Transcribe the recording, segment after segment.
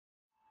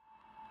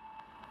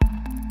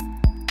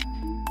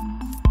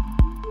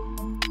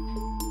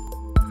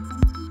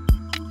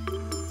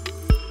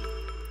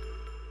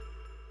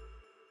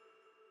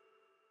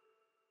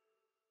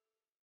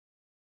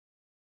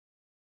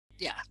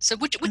Yeah. So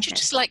would you Okay.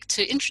 just like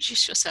to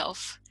introduce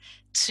yourself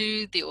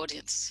to the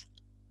audience?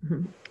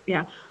 Mhm.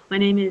 Yeah, my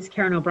name is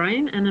Karen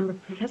O'Brien, and I'm a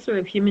professor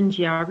of human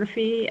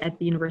geography at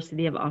the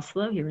University of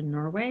Oslo here in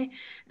Norway.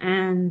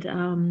 And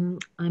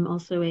I'm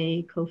also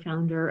a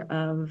co-founder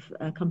of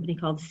a company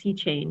called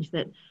cCHANGE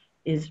that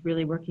is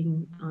really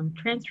working on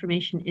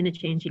transformation in a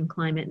changing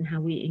climate and how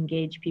we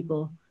engage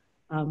people,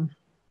 um,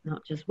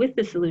 not just with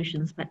the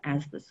solutions, but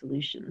as the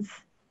solutions.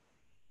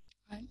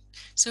 Right.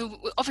 So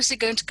we're obviously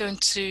going to go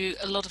into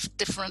a lot of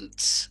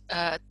different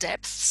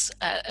depths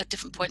at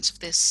different points of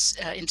this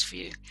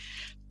interview,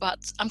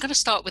 but I'm going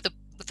to start with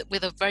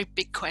a very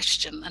big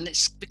question, and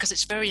it's because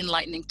it's very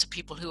enlightening to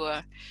people who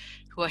are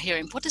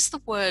hearing. What does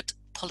the word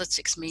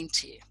politics mean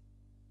to you?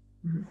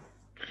 Mhm.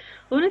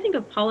 Well, when I think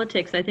of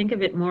politics, I think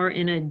of it more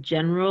in a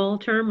general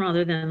term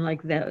rather than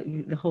like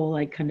the whole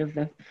like kind of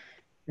the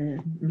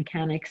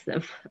mechanics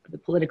of the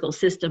political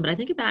system. But I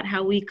think about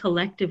how we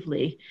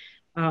collectively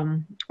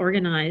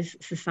organize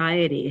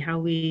society, how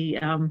we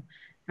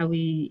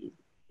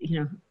you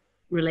know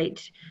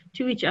relate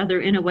to each other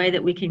in a way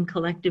that we can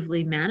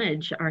collectively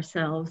manage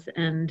ourselves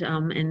and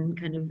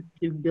kind of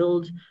to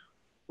build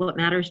what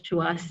matters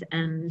to us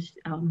and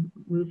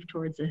move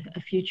towards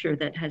a future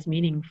that has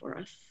meaning for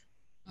us.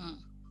 Mm.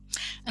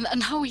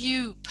 And how are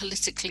you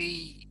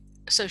politically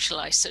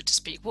socialized, so to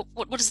speak?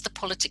 What is the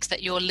politics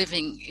that you're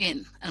living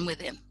in and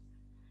within?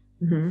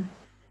 Mm-hmm.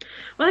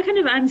 Well,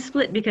 I'm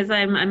split because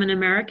I'm an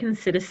American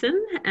citizen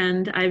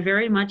and I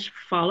very much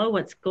follow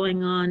what's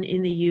going on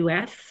in the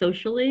U.S.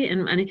 socially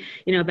and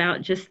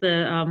about just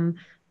the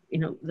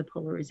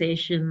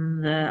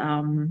polarization,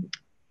 the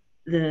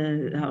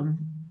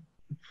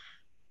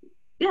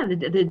yeah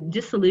the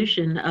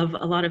dissolution of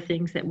a lot of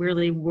things that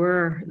really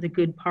were the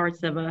good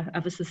parts of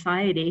a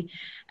society.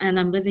 And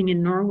I'm living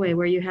in Norway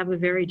where you have a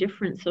very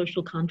different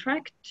social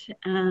contract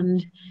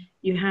and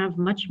you have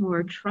much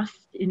more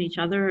trust in each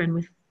other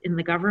and in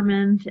the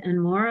government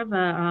and more of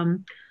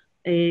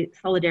a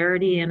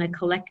solidarity and a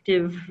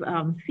collective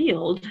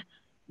field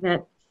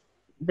that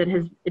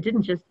it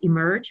didn't just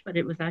emerge, but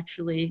it was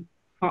actually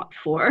fought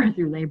for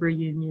through labor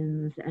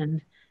unions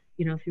and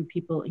through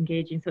people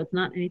engaging. So it's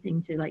not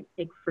anything to like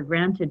take for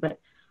granted, but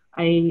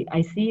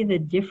I see the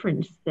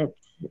difference that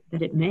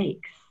it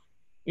makes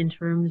in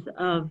terms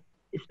of,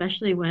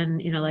 especially when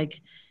like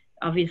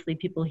obviously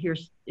people here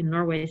in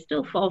Norway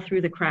still fall through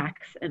the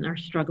cracks and are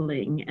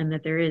struggling, and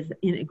that there is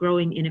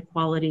growing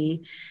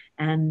inequality,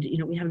 and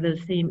we have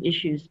those same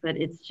issues, but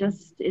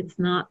it's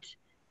not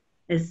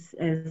as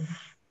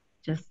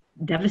just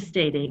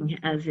devastating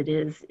as it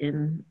is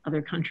in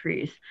other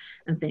countries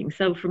and things.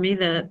 So for me,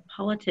 the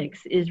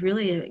politics is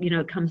really,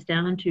 it comes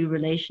down to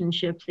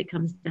relationships. It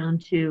comes down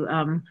to,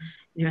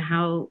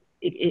 how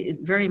it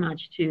very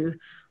much to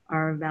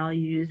our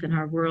values and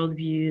our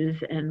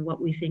worldviews and what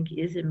we think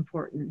is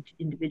important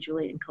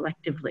individually and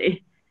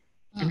collectively,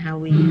 and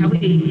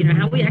Mm.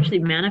 how we actually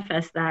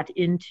manifest that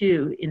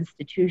into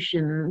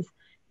institutions,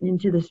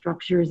 into the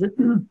structures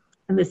and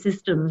the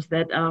systems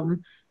that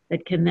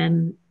can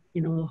then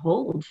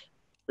hold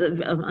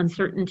the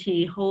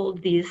uncertainty,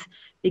 hold these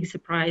big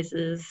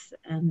surprises,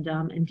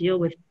 and deal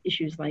with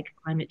issues like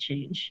climate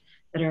change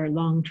that are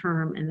long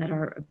term and that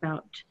are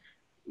about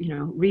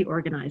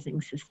reorganizing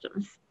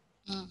systems.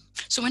 Mm.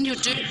 So when you're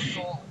doing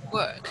your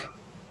work,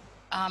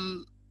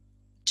 um,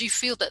 do you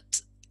feel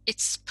that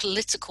it's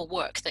political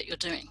work that you're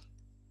doing?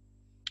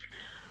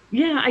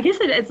 Yeah, I guess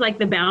it's like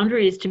the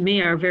boundaries to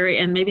me are very,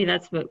 and maybe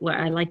that's what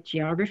I like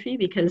geography,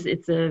 because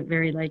it's a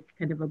very like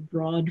kind of a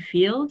broad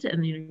field,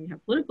 and you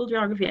have political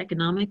geography,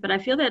 economic, but I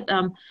feel that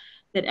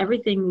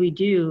everything we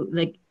do,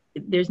 like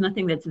there's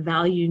nothing that's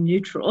value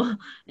neutral,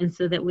 and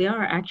so that we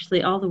are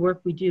actually, all the work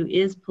we do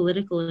is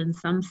political in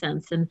some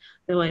sense. And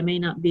though I may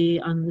not be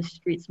on the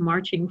streets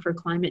marching for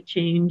climate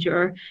change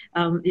or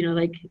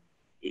like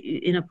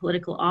in a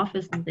political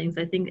office and things,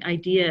 I think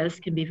ideas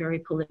can be very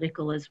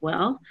political as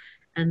well,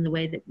 and the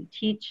way that we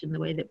teach and the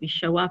way that we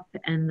show up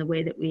and the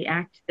way that we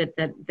act,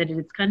 that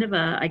it's kind of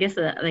I guess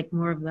like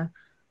more of a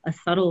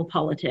subtle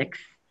politics,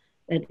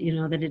 that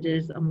it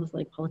is almost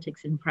like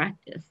politics in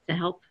practice to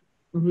help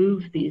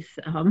move these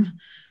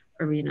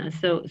arenas.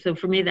 So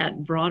for me,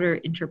 that broader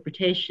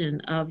interpretation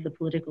of the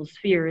political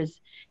sphere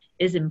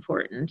is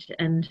important.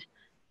 And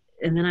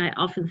then I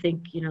often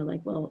think,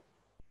 like, well,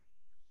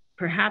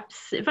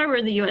 perhaps if I were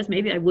in the US,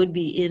 maybe I would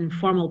be in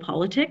formal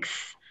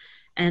politics.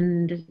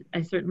 And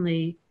I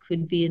certainly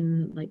could be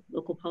in like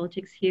local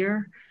politics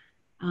here,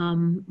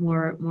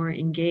 more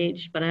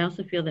engaged. But I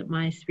also feel that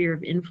my sphere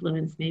of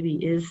influence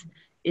maybe is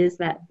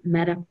that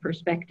meta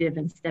perspective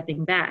and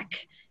stepping back,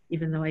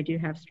 even though I do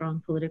have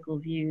strong political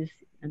views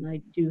and I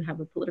do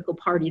have a political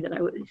party that I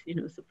would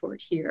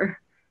support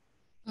here.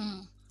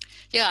 Mm.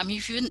 Yeah, I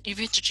mean, you've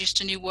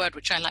introduced a new word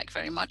which I like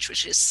very much,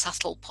 which is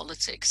subtle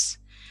politics.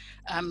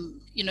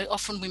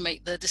 Often we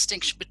make the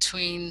distinction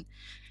between,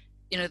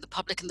 the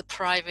public and the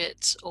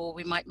private, or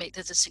we might make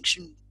the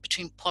distinction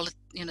between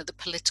the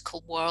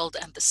political world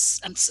and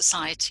and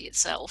society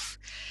itself.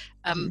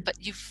 But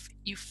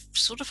you've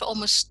sort of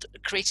almost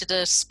created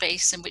a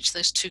space in which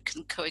those two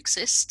can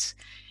coexist.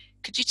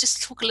 Could you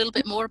just talk a little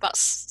bit more about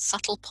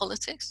subtle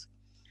politics?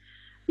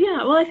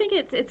 Yeah, well, I think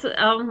it's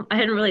I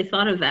hadn't really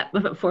thought of that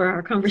before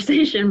our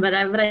conversation, but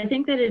I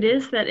think that it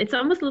is that it's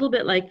almost a little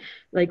bit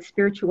like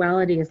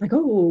spirituality. It's like,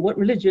 oh, what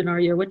religion are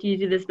you? What do you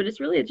do this? But it's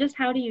really just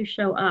how do you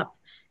show up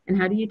and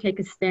how do you take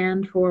a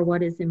stand for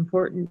what is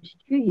important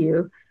to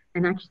you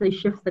and actually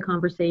shift the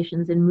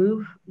conversations and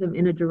move them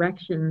in a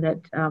direction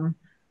that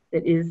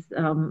that is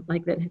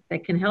like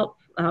that can help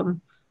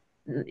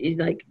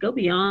like go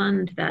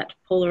beyond that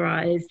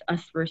polarized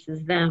us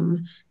versus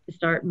them to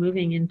start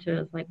moving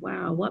into like,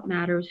 wow, what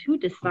matters, who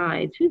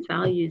decides, whose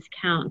values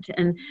count,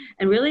 and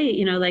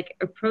really, like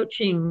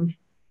approaching,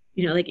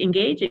 like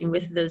engaging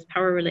with those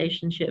power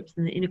relationships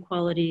and the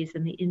inequalities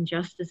and the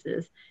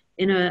injustices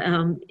in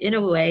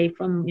a way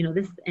from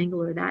this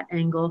angle or that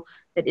angle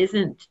that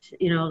isn't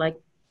like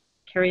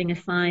carrying a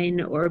sign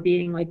or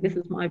being like, this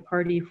is my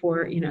party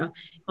for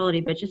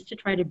equality, but just to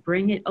try to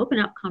open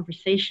up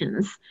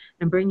conversations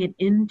and bring it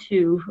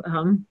into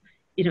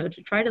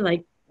to try to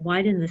like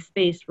widen the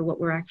space for what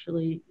we're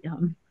actually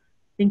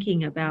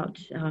thinking about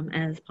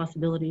as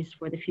possibilities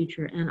for the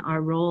future and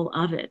our role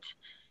of it.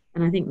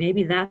 And I think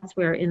maybe that's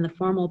where in the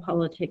formal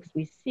politics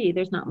we see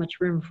there's not much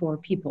room for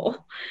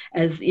people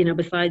as,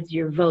 besides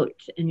your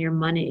vote and your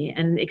money.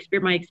 And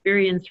my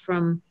experience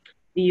from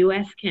the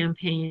US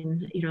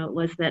campaign,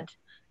 was that,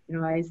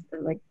 I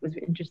like was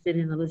interested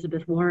in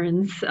Elizabeth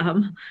Warren's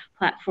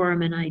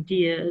platform and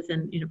ideas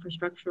and, for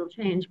structural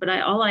change. But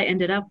all I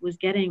ended up was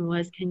getting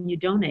was, can you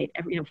donate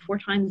every, 4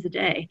 times a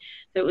day?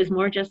 So it was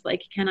more just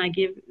like, can I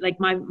give like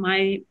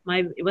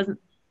it wasn't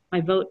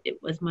my vote, it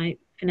was my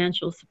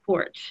financial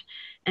support.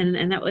 And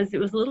it was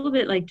a little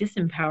bit like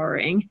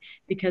disempowering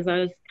because I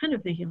was kind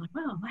of thinking like,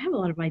 wow, I have a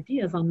lot of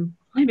ideas on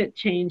climate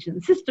change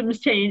and systems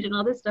change and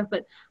all this stuff,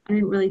 but I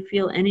didn't really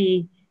feel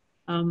any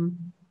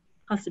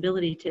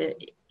possibility to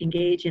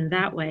engage in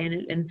that way.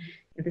 And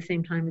at the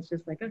same time, it's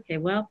just like, okay,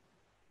 well,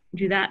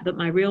 do that. But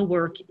my real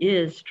work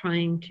is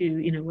trying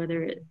to,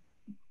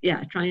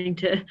 trying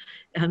to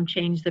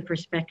change the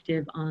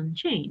perspective on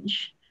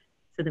change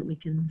so that we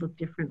can look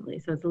differently.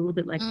 So it's a little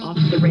bit like off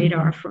the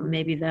radar from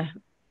maybe the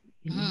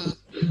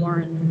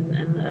Warren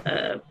and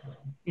the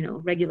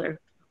regular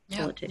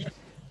politics.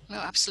 No,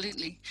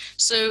 absolutely.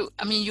 So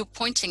I mean, you're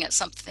pointing at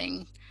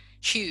something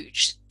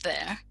huge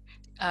there,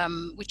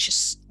 which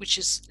is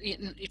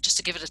just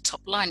to give it a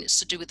top line, it's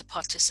to do with the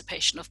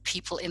participation of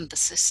people in the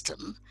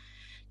system.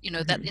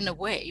 That in a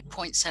way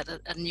points at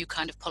a new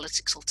kind of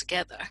politics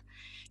altogether,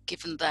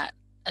 given that,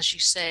 as you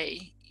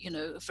say,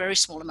 a very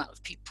small amount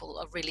of people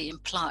are really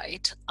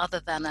implied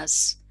other than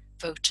as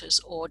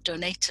voters or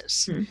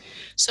donators.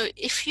 So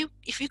if you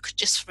could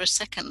just for a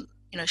second,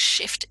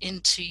 shift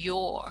into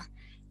your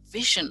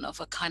vision of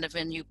a kind of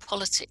a new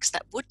politics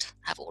that would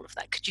have all of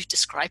that, could you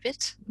describe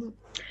it? Well,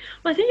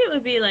 I think it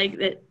would be like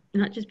that,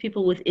 not just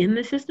people within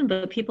the system,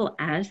 but people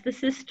as the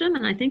system.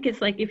 And I think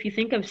it's like if you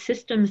think of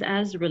systems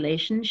as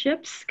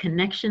relationships,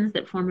 connections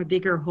that form a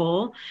bigger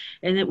whole,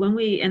 and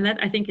that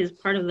I think is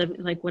part of the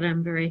like what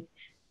I'm very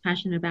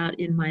passionate about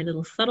in my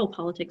little subtle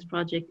politics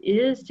project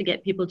is to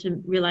get people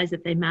to realize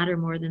that they matter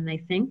more than they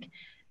think,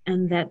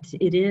 and that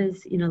it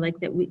is like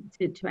that we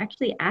to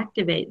actually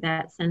activate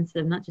that sense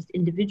of not just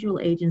individual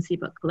agency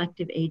but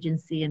collective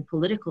agency and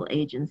political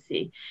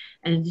agency,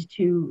 and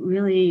to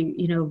really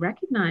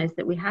recognize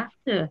that we have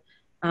to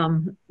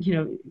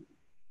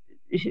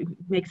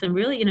make some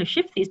really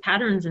shift these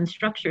patterns and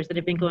structures that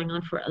have been going on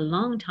for a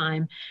long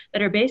time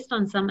that are based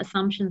on some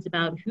assumptions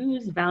about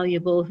who's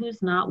valuable,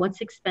 who's not,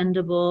 what's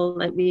expendable,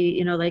 that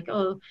we like,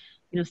 oh,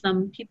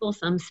 some people,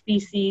 some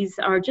species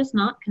are just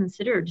not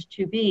considered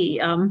to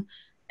be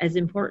as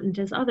important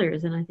as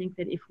others. And I think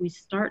that if we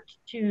start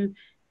to,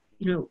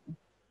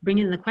 bring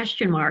in the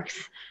question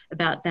marks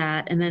about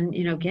that, and then,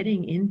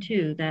 getting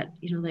into that,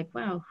 like,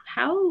 wow,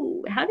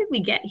 how did we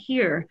get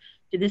here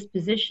to this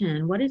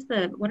position? What are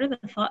the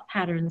thought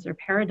patterns or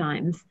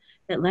paradigms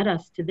that led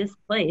us to this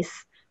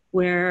place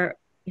where,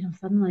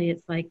 suddenly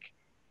it's like,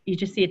 you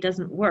just see it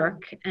doesn't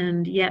work.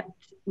 And yet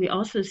we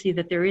also see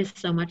that there is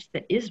so much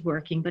that is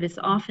working, but it's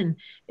often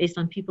based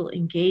on people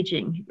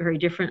engaging very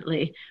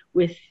differently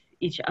with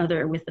each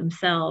other, with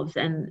themselves,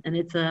 and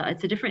it's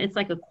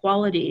like a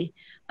quality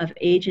of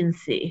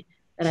agency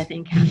that I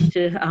think has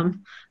to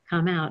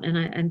come out,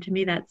 and to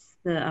me that's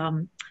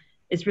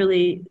it's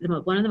really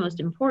one of the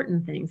most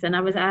important things. And I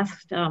was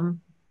asked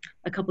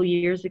a couple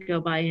years ago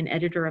by an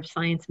editor of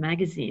Science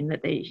magazine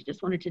that they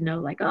just wanted to know,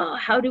 like, oh,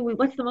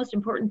 what's the most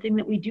important thing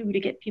that we do to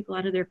get people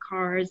out of their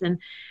cars and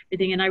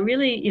everything, and I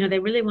really, they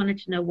really wanted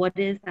to know what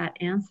is that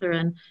answer,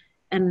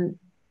 and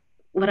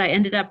what I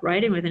ended up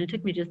writing with, and it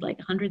took me just like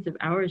hundreds of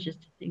hours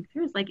just to think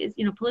through, is like,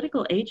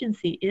 political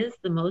agency is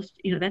the most,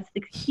 that's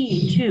the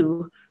key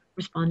to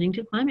responding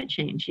to climate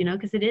change,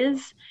 because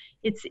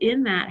it's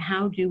in that,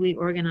 how do we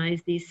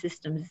organize these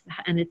systems?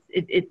 And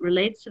it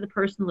relates to the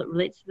personal, it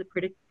relates to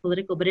the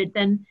political, but it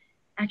then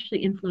actually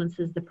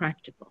influences the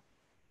practical.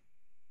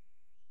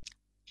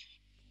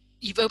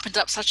 you've opened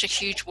up such a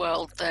huge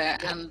world there,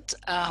 and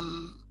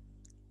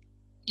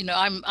you know,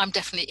 I'm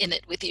definitely in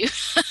it with you.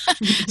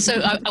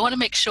 So I want to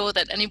make sure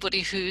that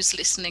anybody who's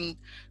listening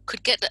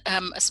could get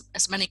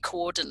as many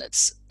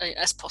coordinates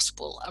as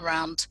possible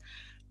around,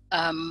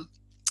 you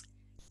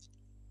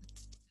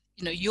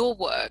know, your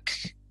work,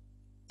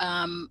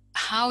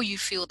 how you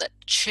feel that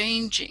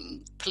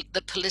changing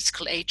the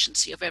political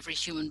agency of every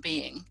human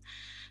being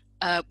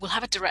will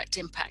have a direct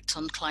impact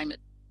on climate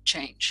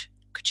change.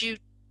 Could you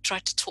try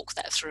to talk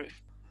that through?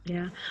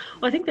 Yeah.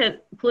 Well, I think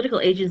that political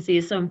agency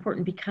is so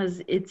important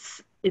because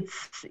it's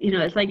you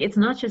know, it's like it's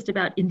not just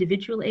about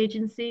individual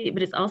agency,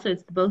 but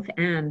it's both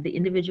and the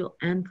individual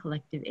and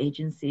collective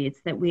agency.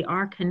 It's that we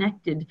are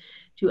connected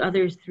to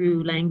others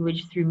through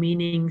language, through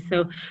meaning.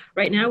 So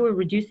right now we're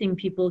reducing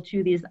people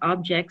to these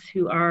objects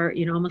who are,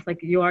 you know, almost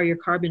like you are your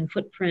carbon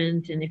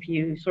footprint. And if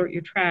you sort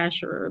your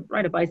trash or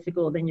ride a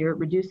bicycle, then you're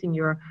reducing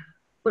your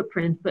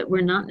footprint, but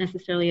we're not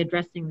necessarily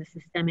addressing the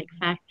systemic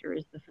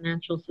factors, the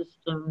financial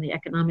system, the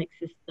economic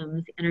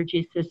systems, the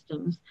energy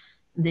systems,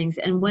 and things.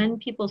 And when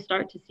people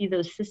start to see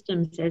those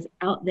systems as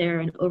out there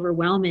and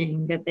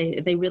overwhelming, that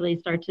they really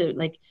start to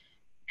like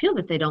feel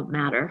that they don't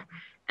matter.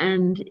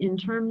 And in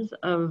terms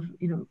of,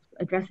 you know,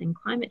 addressing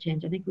climate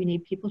change, I think we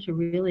need people to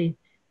really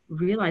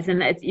realize,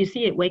 and you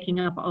see it waking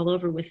up all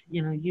over with,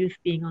 you know, youth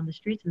being on the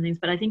streets and things.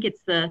 But I think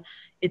it's that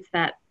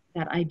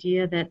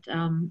idea that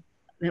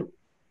that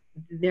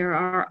there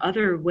are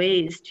other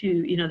ways to,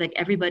 you know, like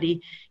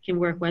everybody can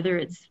work, whether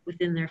it's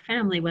within their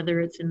family, whether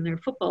it's in their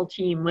football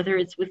team, whether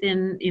it's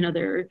within, you know,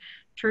 their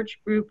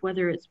church group,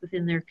 whether it's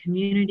within their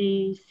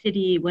community,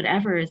 city,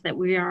 whatever, is that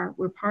we're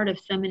part of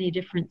so many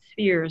different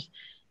spheres,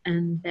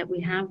 and that we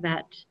have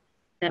that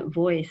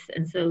voice.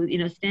 And so, you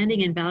know,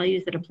 standing in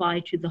values that apply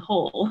to the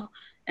whole,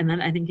 and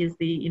that I think is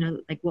the, you know,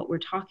 like what we're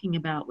talking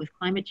about with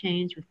climate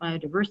change, with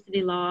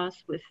biodiversity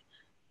loss, with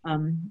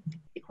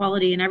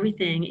equality and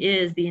everything,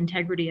 is the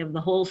integrity of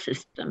the whole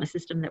system, a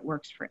system that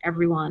works for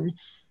everyone.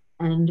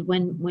 And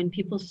when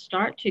people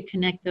start to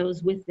connect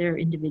those with their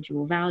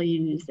individual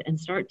values and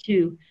start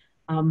to,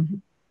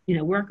 you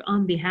know, work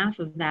on behalf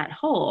of that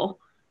whole,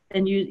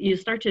 then you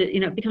start to, you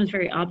know, it becomes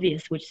very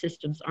obvious which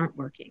systems aren't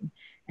working.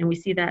 And we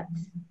see that,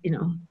 you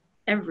know,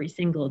 every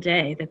single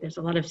day, that there's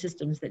a lot of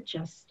systems that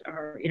just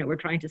are, you know, we're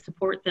trying to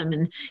support them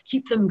and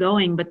keep them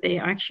going, but they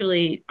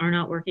actually are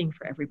not working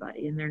for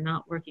everybody, and they're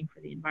not working for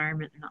the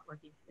environment, they're not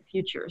working for the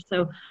future.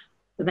 So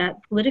that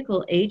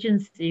political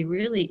agency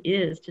really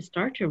is to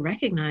start to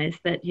recognize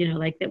that, you know,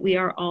 like that we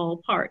are all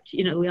part,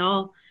 you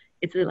know,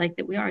 it's like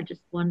that we are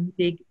just one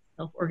big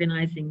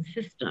self-organizing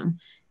system,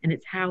 and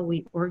it's how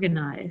we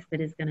organize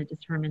that is going to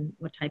determine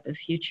what type of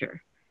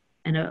future.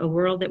 And a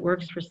world that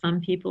works for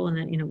some people, and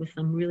that, you know, with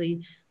some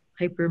really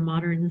hyper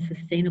modern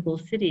sustainable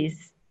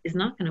cities, is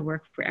not going to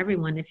work for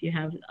everyone if you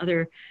have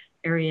other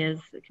areas,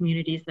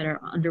 communities that are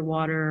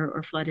underwater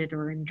or flooded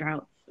or in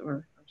droughts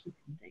or heat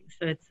and things.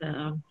 So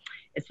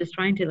it's just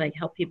trying to like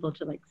help people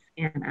to like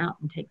scan out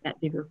and take that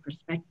bigger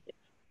perspective.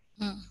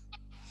 Mm.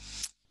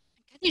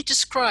 Can you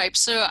describe?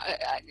 So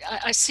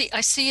I see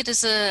it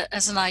as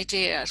an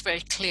idea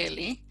very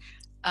clearly,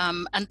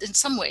 and in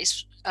some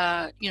ways,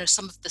 you know,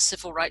 some of the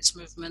civil rights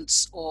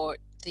movements or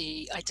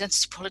the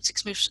identity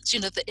politics movements, you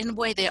know, in a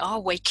way they are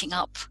waking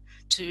up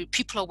to,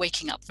 people are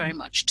waking up very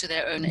much to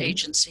their own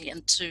agency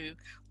and to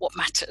what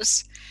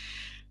matters.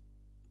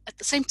 At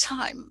the same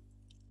time,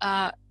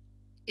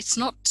 it's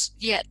not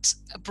yet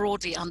a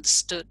broadly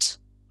understood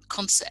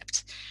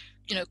concept.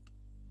 You know,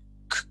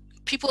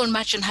 people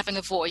imagine having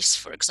a voice,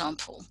 for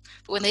example,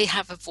 but when they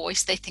have a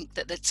voice, they think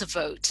that it's a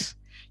vote,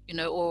 you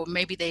know, or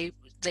maybe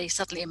they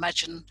suddenly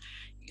imagine,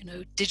 you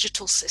know,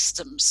 digital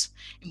systems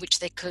in which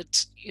they could,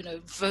 you know,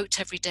 vote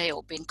every day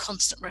or be in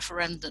constant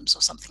referendums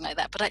or something like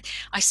that. But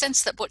I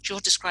sense that what you're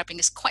describing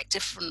is quite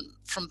different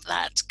from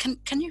that.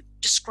 Can you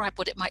describe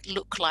what it might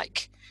look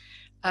like?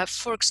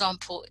 For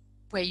example,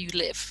 where you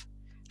live,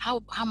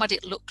 how might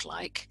it look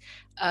like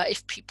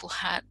if people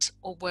had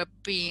or were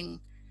being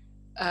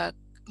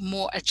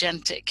more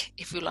agentic,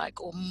 if you like,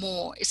 or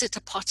more? Is it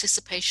a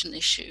participation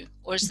issue,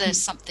 or is there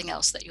something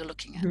else that you're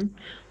looking at? Well,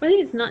 I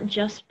think it's not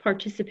just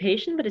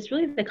participation, but it's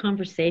really the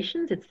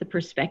conversations, it's the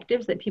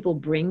perspectives that people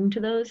bring to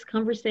those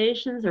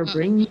conversations or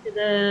bring to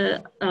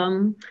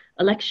the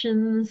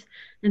elections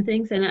and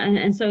things.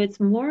 And so it's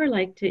more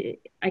like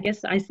I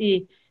guess I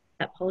see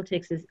that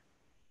politics is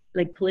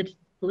like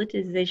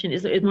politicization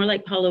is more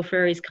like Paulo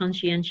Freire's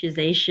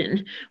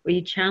conscientization, where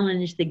you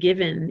challenge the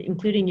given,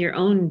 including your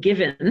own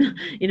given,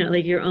 you know,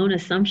 like your own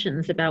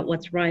assumptions about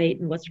what's right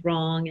and what's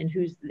wrong and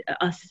who's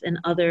us and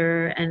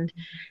other and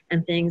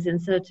things.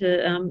 And so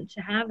to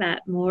have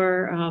that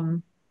more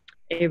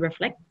a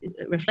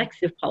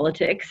reflexive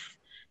politics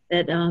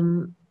that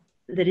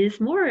that is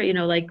more, you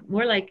know, like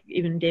more like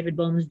even David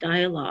Bohm's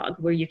dialogue,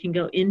 where you can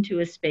go into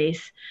a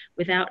space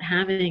without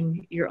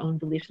having your own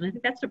beliefs. And I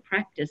think that's a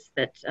practice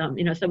that,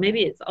 you know, so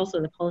maybe it's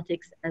also the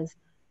politics as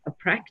a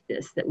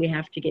practice that we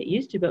have to get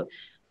used to.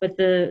 But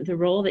the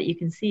role that you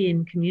can see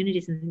in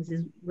communities and things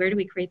is, where do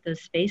we create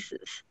those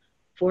spaces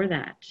for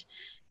that?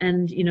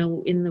 and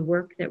in the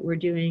work that we're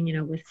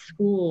doing with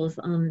schools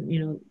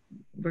on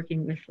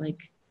working with like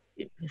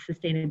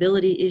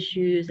sustainability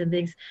issues and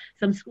things,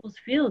 some schools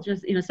feel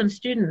just some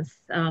students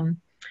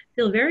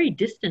feel very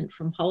distant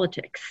from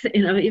politics,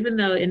 even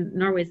though in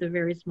Norway is a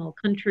very small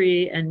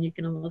country and you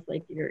can almost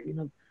like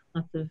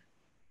lots of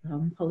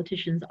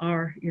politicians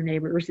are your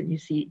neighbors, and you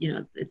see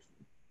it's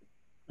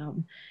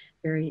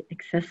very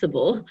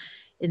accessible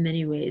in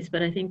many ways.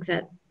 But I think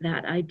that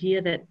that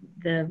idea that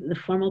the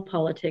formal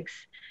politics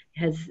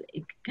has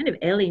kind of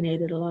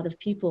alienated a lot of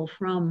people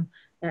from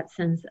that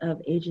sense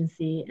of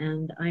agency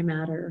and I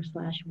matter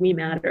 / we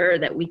matter,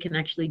 that we can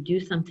actually do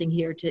something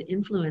here to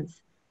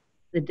influence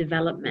the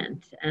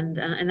development. And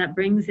that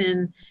brings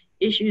in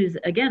issues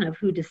again of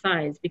who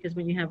decides, because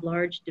when you have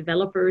large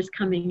developers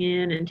coming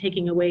in and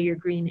taking away your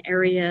green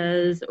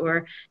areas,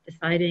 or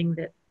deciding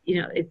that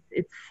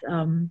it's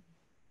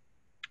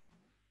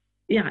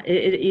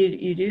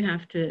you do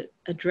have to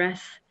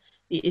address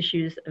the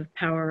issues of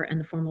power and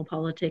the formal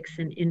politics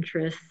and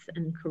interests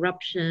and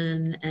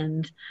corruption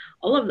and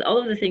all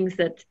of the things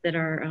that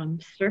are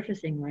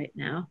surfacing right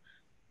now.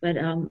 But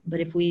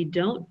if we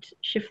don't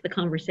shift the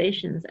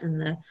conversations and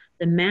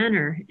the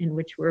manner in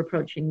which we're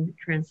approaching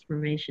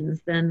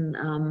transformations, then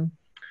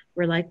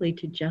we're likely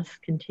to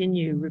just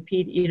continue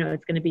repeat.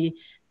 It's going to be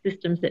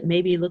systems that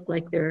maybe look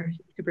like they're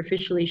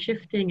superficially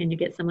shifting, and you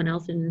get someone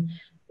else in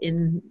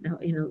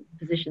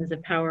positions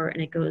of power,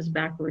 and it goes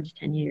backwards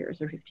 10 years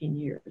or 15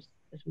 years,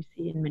 as we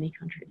see in many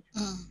countries.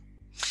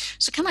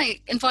 So can I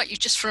invite you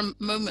just for a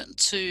moment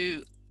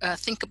to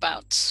think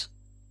about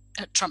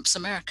Trump's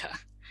America?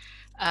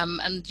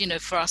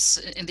 And for us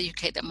in the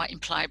UK, that might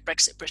imply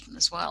Brexit Britain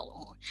as well.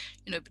 Or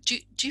do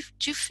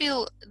you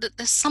feel that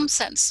there's some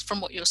sense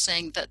from what you're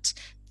saying that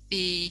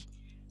the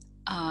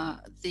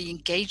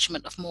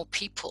engagement of more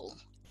people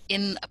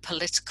in a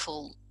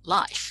political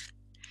life,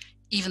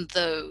 even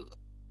though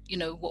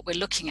what we're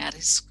looking at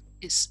is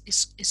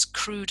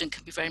crude and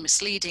can be very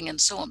misleading and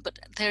so on, but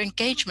their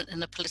engagement in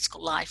the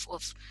political life,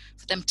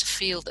 for them to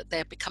feel that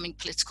they're becoming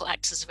political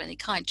actors of any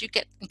kind, do you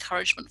get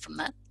encouragement from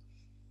that?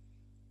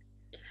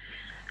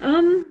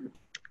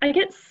 I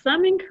get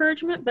some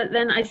encouragement, but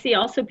then I see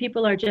also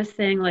people are just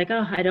saying like,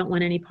 oh, I don't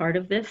want any part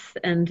of this.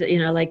 And,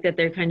 like that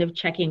they're kind of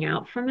checking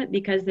out from it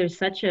because there's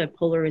such a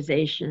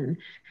polarization,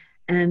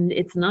 and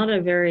it's not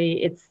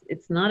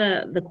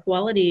the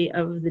quality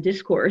of the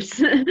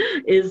discourse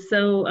is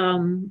so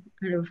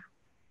kind of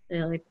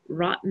like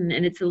rotten,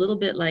 and it's a little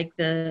bit like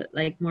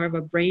more of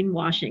a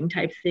brainwashing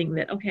type thing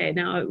that, okay,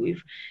 now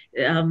we've,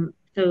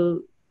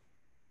 so,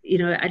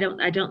 I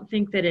don't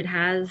think that it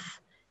has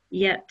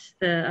yet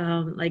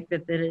the like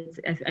that it's,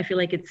 I feel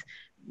like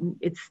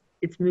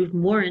it's moved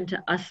more into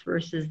us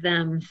versus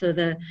them, so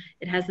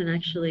it hasn't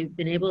actually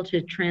been able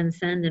to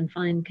transcend and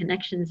find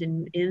connections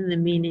in the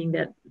meaning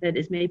that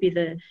is maybe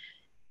the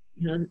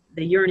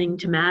the yearning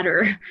to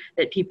matter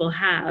that people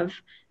have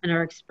and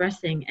are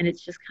expressing, and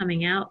it's just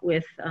coming out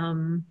with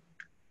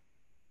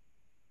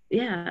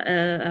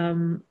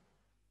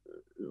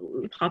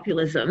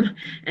populism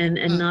and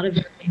not a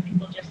very many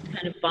people just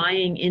kind of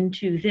buying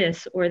into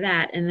this or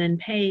that, and then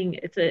paying.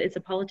 It's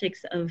a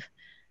politics of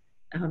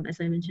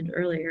as I mentioned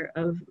earlier,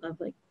 of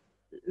like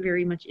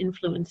very much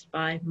influenced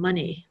by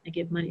money. I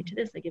give money to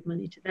this, I give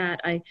money to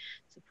that, I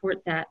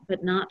support that,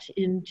 but not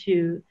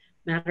into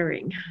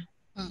mattering.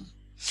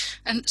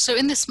 And so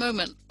in this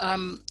moment,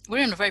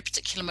 we're in a very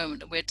particular moment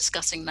that we're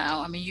discussing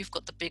now. I mean, you've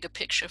got the bigger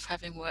picture of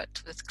having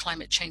worked with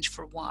climate change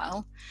for a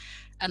while,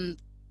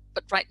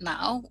 but right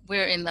now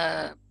we're in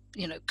the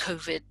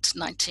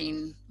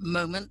COVID-19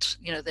 moment.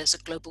 There's a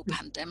global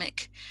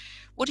pandemic.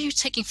 What are you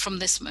taking from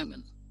this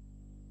moment?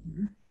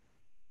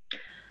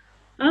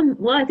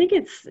 Well, I think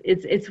it's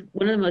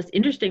one of the most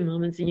interesting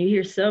moments, and you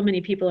hear so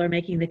many people are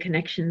making the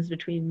connections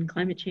between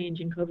climate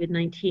change and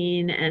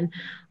COVID-19. And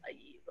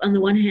on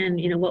the one hand,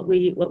 what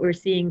we're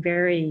seeing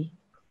very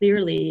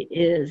clearly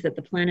is that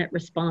the planet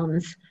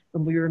responds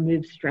when we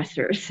remove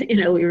stressors.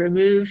 We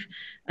remove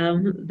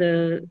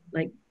the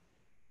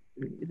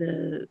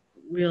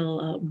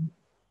real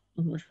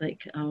almost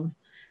like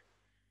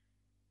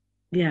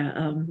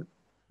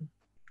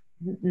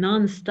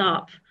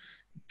nonstop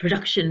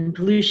production,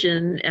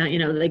 pollution,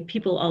 like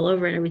people all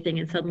over and everything,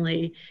 and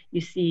suddenly you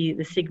see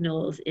the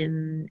signals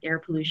in air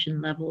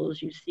pollution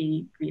levels, you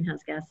see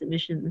greenhouse gas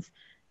emissions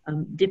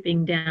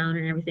dipping down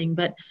and everything,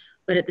 but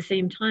at the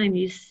same time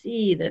you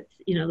see that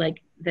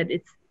that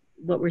it's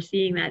what we're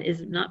seeing, that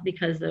is not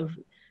because of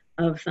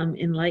some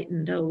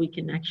enlightened, we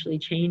can actually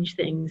change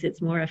things.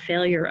 It's more a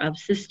failure of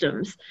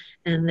systems,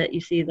 and that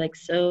you see like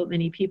so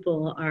many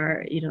people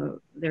are,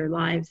 their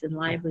lives and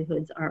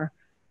livelihoods are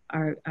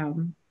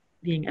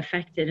being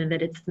affected, and that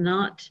this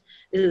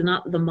is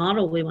not the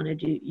model we want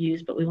to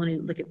use, but we want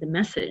to look at the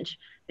message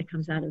that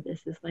comes out of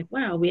this. It's like,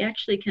 wow, we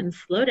actually can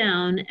slow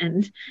down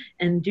and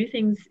do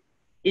things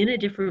in a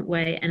different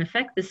way and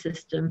affect the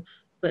system.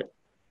 But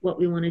what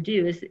we want to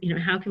do is,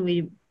 how can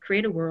we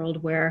create a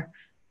world where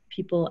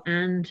people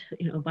and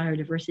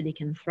biodiversity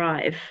can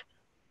thrive?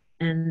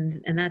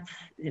 And that's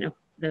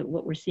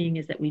what we're seeing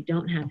is that we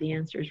don't have the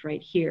answers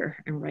right here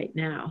and right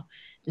now.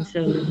 And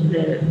so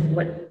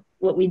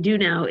what we do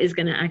now is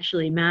going to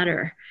actually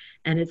matter,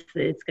 and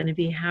it's going to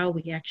be how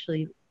we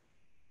actually,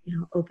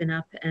 open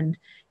up. And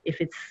if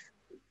it's,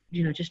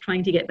 just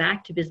trying to get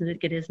back to business,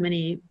 get as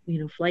many,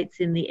 flights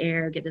in the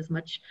air, get as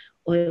much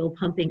oil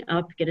pumping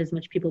up, get as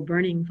much people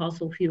burning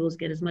fossil fuels,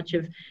 get as much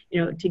of,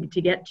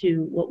 to get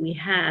to what we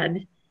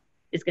had,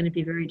 is going to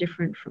be very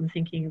different from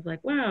thinking of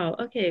like, wow,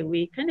 okay,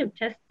 we kind of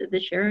tested the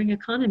sharing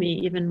economy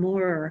even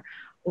more,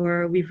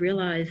 or we've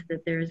realized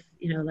that there's,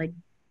 like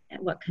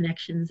what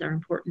connections are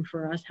important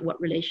for us, what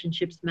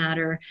relationships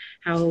matter,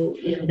 how,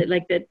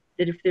 that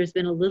if there's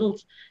been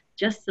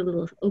just a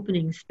little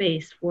opening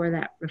space for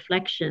that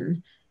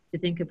reflection to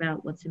think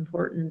about what's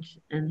important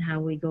and how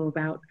we go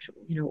about,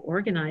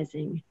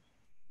 organizing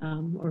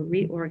or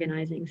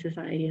reorganizing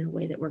society in a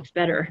way that works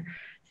better.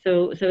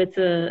 So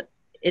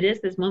it is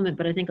this moment,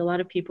 but I think a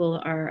lot of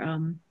people are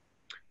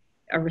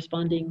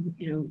responding,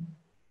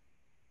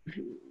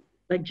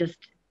 like just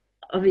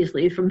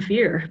obviously from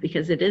fear,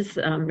 because it is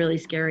really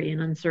scary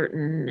and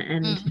uncertain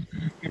and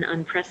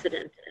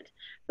unprecedented.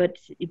 But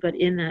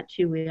in that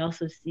too, we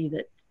also see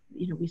that,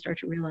 we start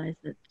to realize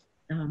that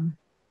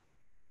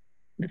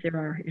that there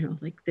are,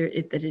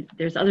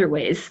 there's other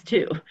ways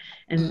too.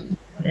 And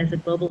as a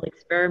global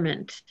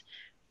experiment,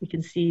 we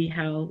can see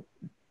how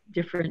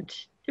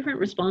different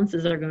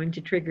responses are going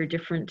to trigger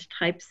different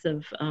types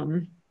of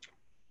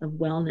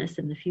wellness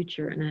in the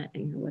future, and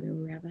whether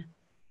we have a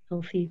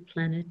healthy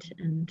planet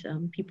and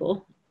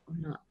people or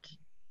not.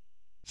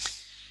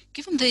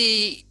 Given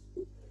the,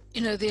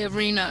 the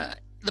arena,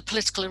 the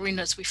political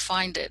arena as we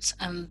find it,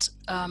 and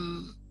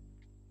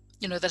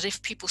that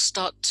if people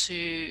start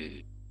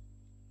to,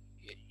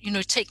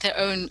 take their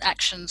own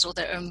actions or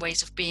their own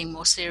ways of being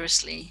more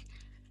seriously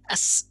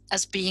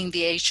as being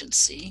the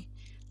agency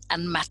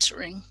and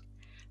mattering,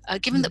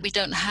 given that we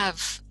don't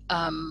have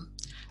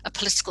a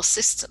political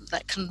system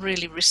that can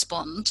really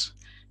respond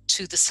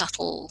to the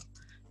subtle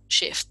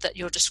shift that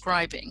you're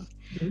describing,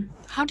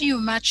 how do you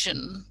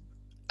imagine,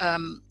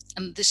 and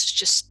this is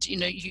just,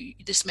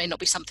 this may not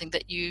be something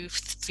that you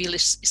feel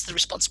is the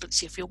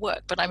responsibility of your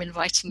work, but I'm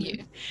inviting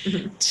you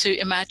to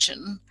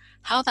imagine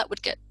how that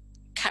would get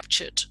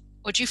captured.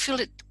 Or do you feel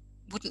it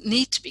wouldn't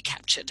need to be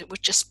captured? It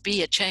would just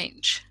be a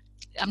change.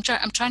 I'm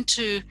trying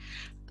to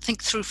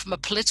think through from a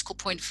political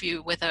point of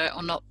view whether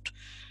or not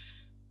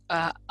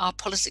our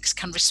politics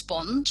can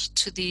respond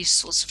to these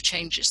sorts of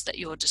changes that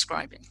you're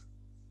describing.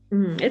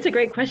 It's a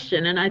great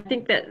question, and I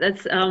think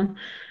that's for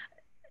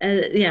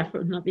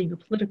not being a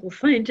political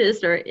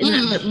scientist or in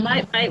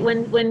that, but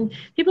when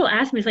people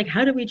ask me, it's like,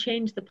 how do we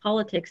change the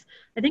politics?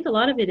 I think a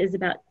lot of it is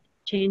about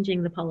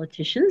changing the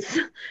politicians,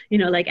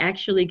 like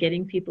actually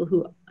getting people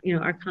who,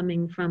 are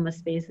coming from a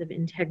space of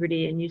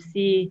integrity. And you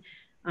see,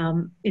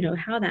 how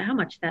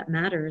much that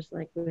matters,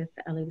 like with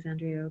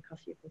Alexandria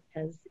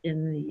Ocasio-Cortez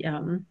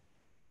in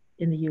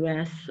the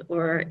U.S.,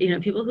 or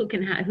people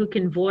who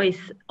can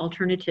voice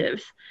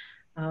alternatives,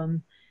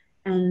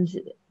 and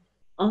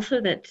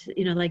also that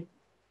like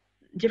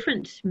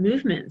different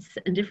movements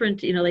and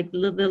different like the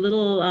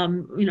little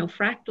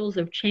fractals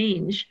of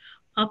change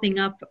popping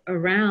up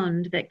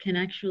around that can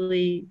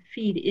actually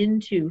feed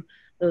into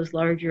those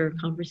larger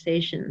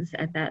conversations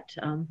at that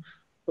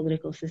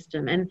political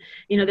system. And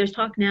there's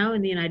talk now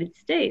in the United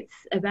States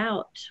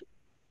about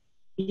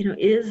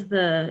is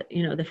the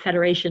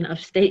Federation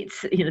of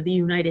States, the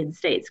United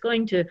States,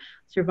 going to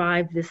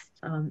survive this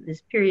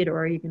period, or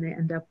are you going to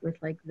end up with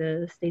like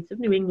the states of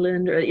New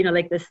England, or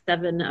like the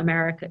 7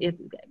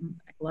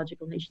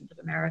 ecological nations of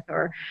America,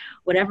 or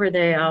whatever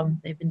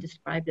they've been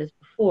described as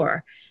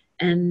before.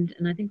 And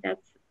I think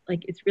that's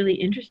like, it's really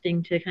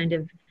interesting to kind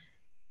of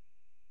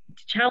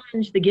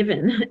challenge the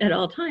given at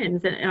all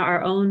times, and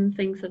our own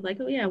things of like,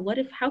 oh yeah,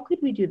 how could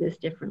we do this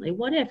differently?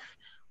 What if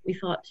we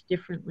thought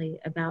differently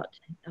about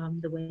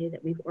the way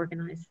that we've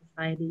organized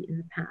society in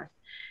the past?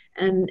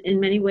 And in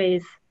many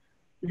ways,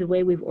 the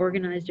way we've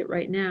organized it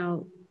right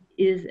now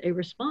is a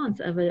response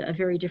of a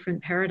very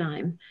different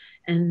paradigm.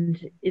 And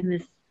in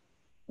this,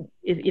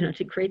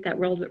 to create that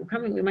world that we're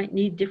coming, we might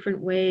need different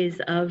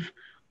ways of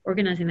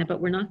organizing that,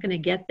 but we're not going to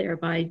get there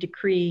by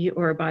decree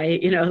or by,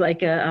 like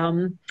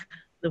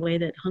the way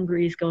that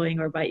Hungary is going,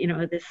 or by,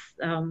 this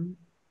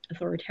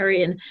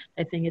authoritarian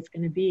type thing. It's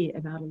going to be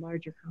about a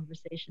larger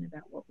conversation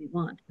about what we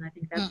want. And I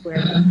think that's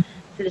where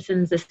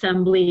citizens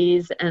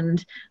assemblies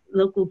and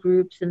local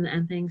groups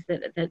and things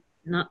that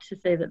not to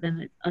say that then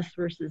it's us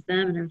versus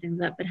them and everything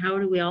like that, but how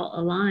do we all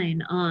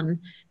align on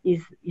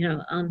these,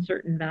 on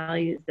certain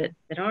values that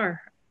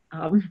are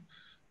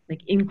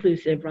like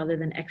inclusive rather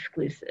than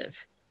exclusive,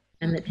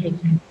 and that take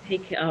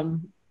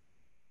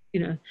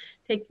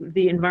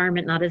the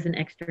environment not as an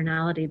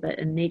externality, but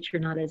in nature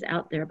not as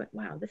out there, but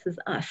wow, this is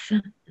us,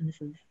 and this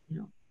is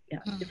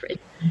different.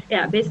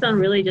 Yeah, based on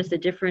really just a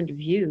different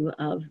view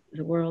of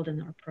the world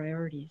and our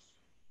priorities.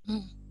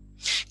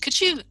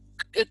 Could you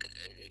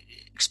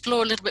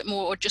explore a little bit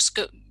more, or just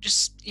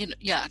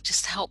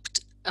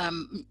helped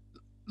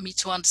me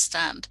to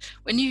understand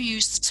when you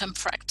use the term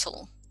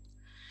fractal?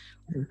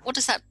 what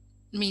does that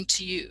mean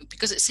to you?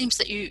 Because it seems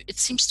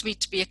to me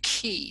to be a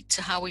key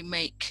to how we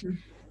make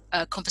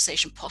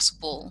conversation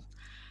possible,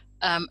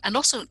 and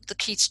also the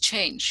key to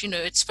change.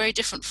 It's very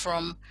different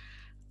from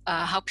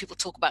how people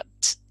talk about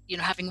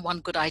having one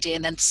good idea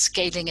and then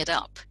scaling it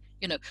up.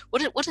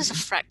 What is a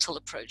fractal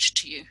approach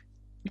to you?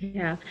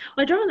 Yeah,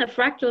 well, I draw on the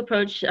fractal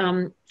approach.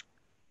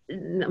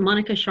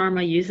 Monica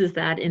Sharma uses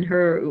that in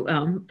her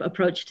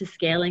approach to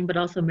scaling, but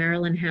also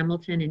Marilyn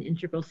Hamilton in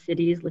Integral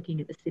Cities, looking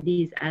at the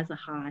cities as a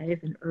hive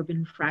and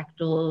urban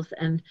fractals,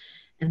 and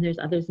there's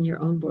others in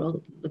your own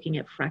world looking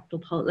at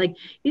like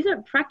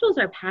fractals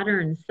are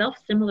patterns,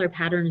 self-similar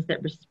patterns that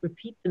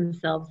repeat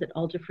themselves at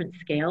all different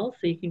scales.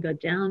 So you can go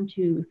down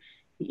to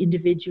the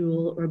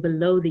individual or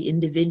below the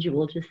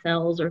individual to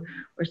cells or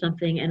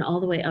something, and all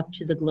the way up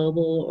to the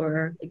global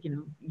or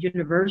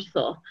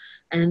universal.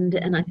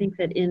 And I think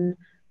that in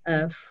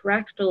a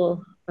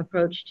fractal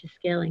approach to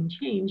scaling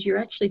change, you're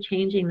actually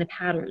changing the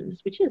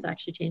patterns, which is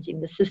actually changing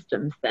the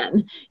systems.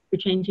 Then you're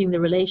changing the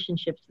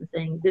relationships and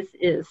saying, this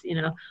is,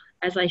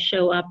 as I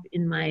show up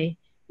in my,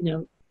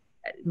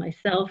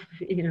 myself,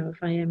 if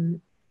I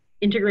am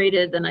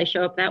integrated, then I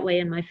show up that way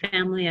in my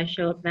family, I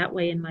show up that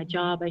way in my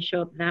job, I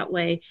show up that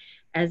way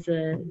as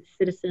a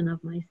citizen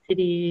of my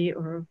city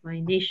or of my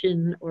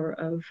nation or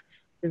of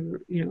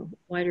the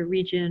wider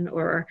region,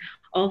 or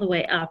all the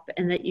way up,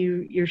 and that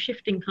you're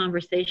shifting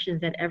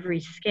conversations at every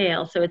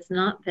scale. So it's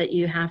not that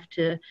you have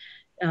to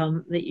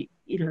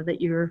that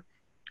you're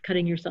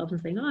cutting yourself and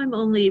saying, oh, I'm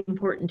only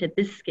important at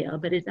this scale,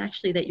 but it's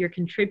actually that you're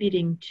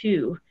contributing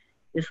to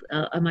this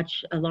a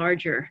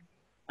larger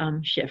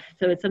shift.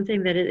 So it's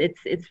something that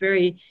it's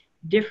very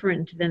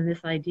different than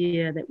this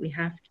idea that we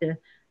have to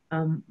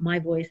my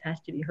voice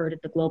has to be heard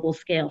at the global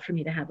scale for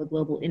me to have a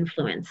global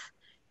influence.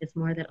 It's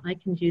more that I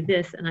can do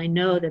this, and I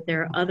know that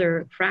there are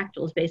other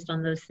fractals based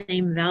on those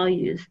same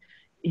values,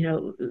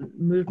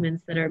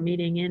 movements that are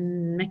meeting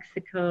in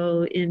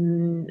Mexico,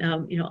 in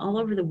all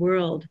over the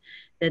world.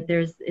 That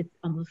it's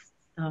almost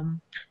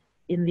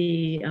in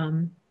the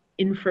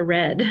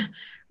infrared,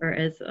 or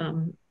as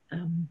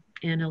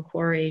Anne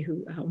El-Khoury,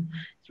 who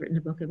has written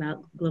a book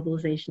about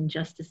globalization,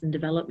 justice, and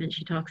development.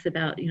 She talks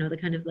about, the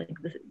kind of like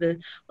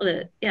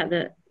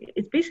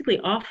it's basically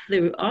off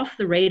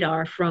the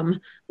radar from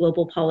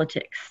global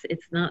politics.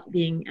 It's not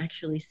being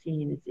actually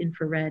seen. It's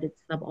infrared. It's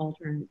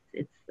subaltern.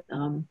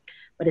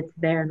 But it's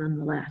there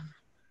nonetheless.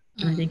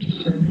 And I think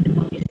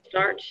when we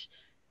start,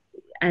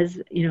 as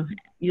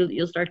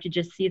you'll start to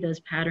just see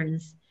those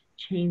patterns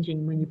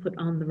changing when you put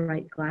on the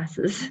right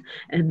glasses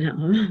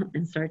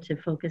and start to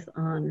focus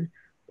on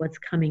what's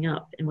coming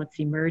up and what's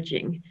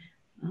emerging,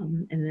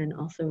 and then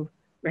also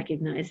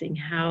recognizing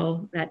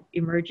how that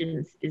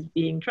emergence is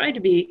being tried to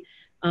be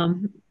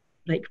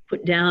like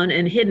put down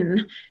and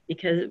hidden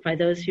because by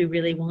those who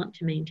really want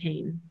to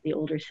maintain the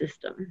older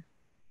system.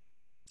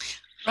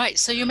 Right.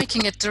 So you're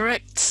making a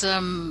direct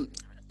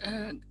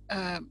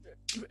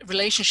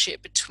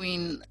relationship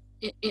between,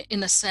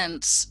 in a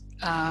sense,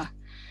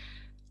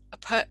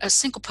 a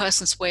single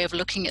person's way of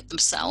looking at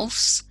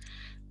themselves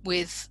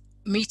with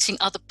meeting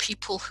other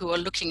people who are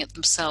looking at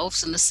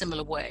themselves in a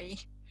similar way,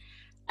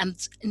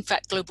 and in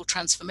fact global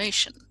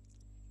transformation.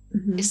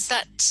 Mm-hmm. Is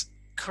that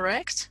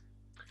correct?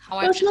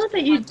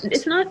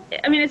 It's not,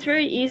 I mean, it's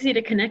very easy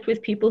to connect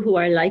with people who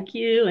are like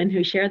you and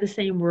who share the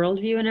same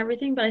worldview and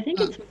everything, but I think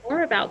it's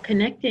more about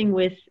connecting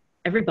with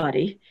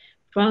everybody,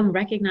 from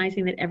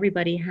recognizing that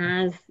everybody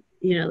has,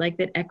 like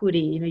that equity,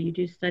 you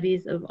do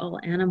studies of all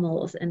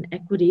animals, and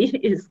equity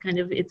is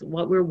it's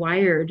what we're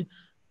wired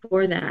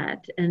for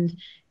that. And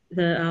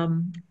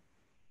the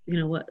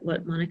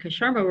what Monica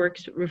Sharma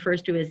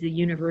refers to as the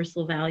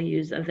universal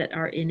values that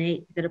are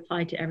innate, that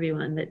apply to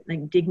everyone, that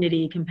like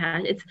dignity,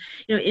 compassion. It's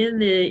in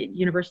the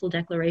Universal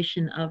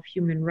Declaration of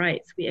Human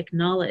Rights, we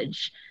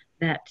acknowledge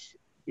that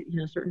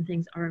certain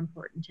things are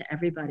important to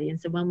everybody, and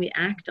so when we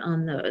act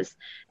on those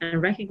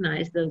and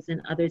recognize those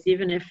in others,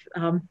 even if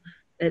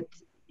that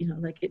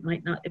like it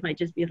might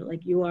just be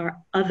like you are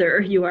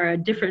other, you are a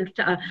different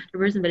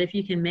person, but if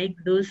you can make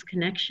those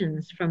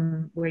connections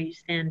from where you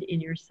stand in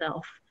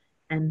yourself,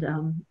 and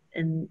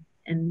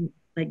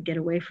like get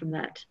away from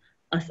that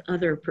us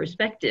other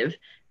perspective,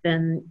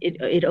 then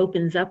it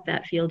opens up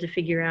that field to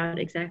figure out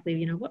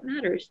exactly what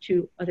matters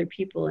to other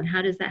people, and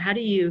how do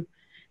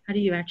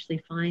you actually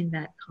find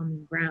that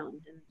common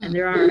ground. And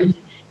there are, as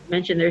you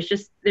mentioned,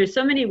 there's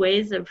so many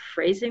ways of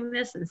phrasing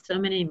this, and so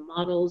many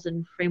models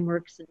and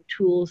frameworks and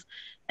tools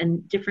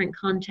and different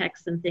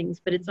contexts and things,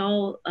 but it's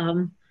all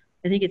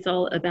I think it's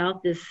all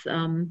about this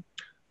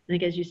I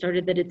think as you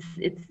started, that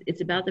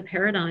it's about the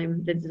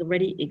paradigm that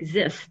already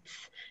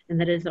exists and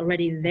that is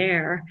already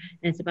there,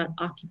 and it's about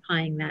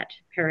occupying that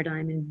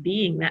paradigm and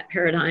being that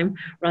paradigm,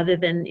 rather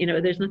than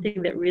there's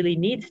nothing that really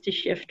needs to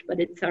shift, but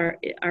it's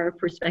our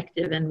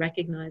perspective, and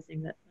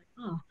recognizing that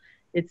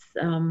it's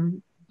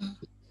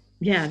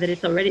that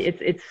it's already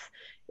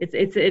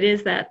it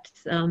is that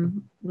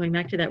going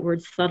back to that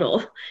word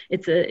subtle,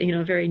 it's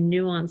a very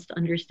nuanced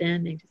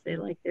understanding to say,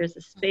 like, there's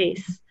a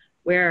space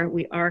where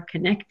we are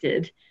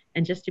connected,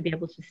 and just to be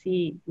able to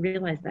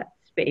realize that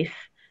space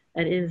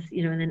that is,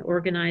 and then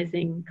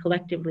organizing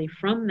collectively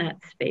from that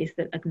space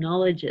that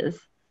acknowledges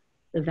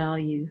the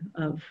value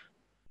of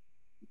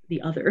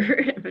the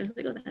other.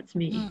 Like, oh, that's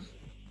me.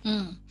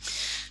 Mm.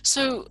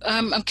 So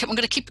I'm going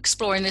to keep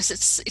exploring this.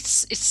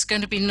 It's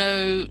going to be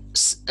no.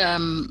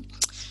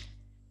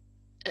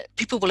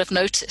 People will have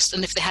noticed,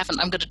 and if they haven't,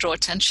 I'm going to draw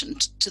attention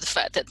to the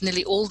fact that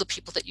nearly all the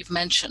people that you've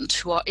mentioned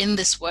who are in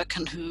this work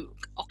and who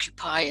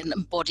occupy and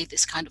embody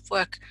this kind of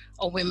work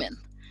are women.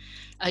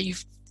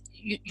 You've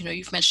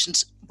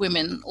mentioned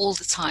women all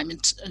the time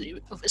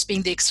as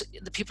being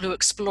the people who are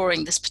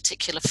exploring this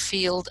particular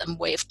field and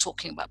way of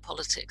talking about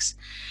politics.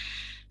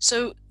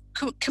 So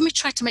can we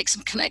try to make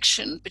some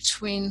connection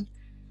between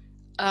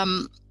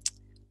how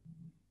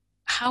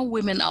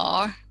women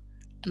are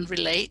and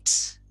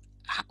relate,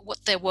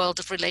 what their world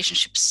of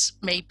relationships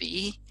may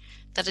be,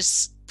 that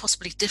is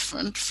possibly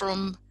different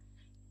from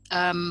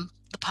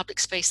the public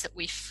space that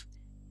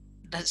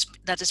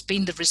has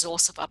been the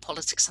resource of our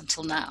politics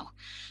until now.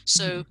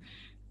 So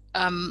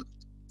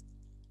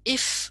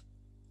if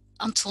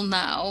until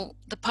now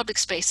the public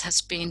space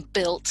has been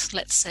built,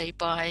 let's say,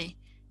 by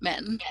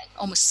men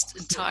almost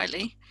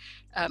entirely,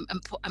 and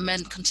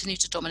men continue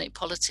to dominate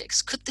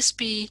politics, could this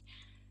be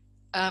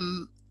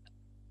the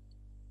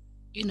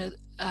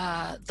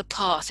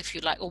path, if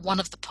you like, or one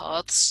of the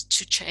paths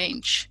to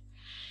change,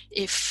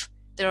 if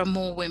there are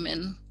more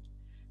women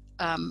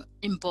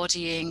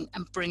embodying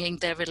and bringing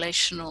their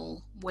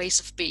relational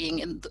ways of being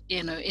in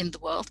the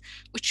world,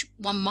 which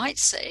one might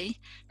say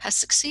has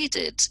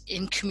succeeded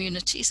in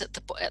communities at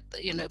the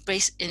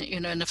base,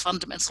 in a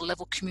fundamental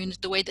level.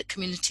 The way that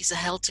communities are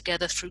held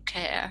together through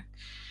care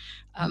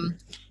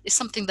is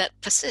something that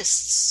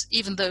persists,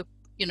 even though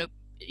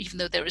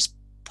there is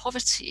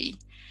poverty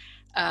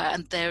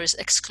and there is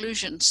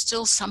exclusion.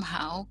 Still,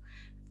 somehow,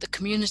 the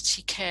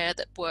community care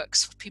that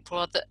works for people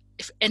are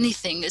if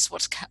anything, is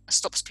what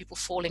stops people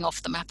falling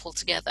off the map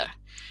altogether.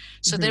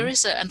 So there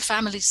is and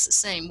families the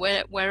same.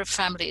 Where a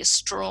family is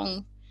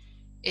strong,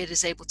 it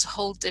is able to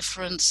hold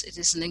difference. It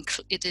is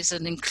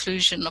an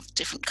inclusion of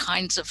different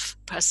kinds of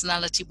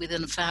personality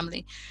within a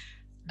family.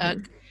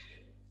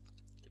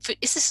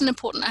 Is this an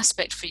important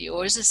aspect for you,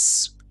 or is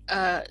this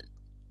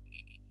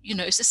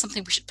is this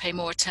something we should pay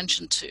more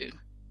attention to?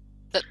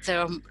 That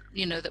that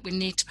we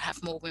need to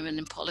have more women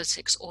in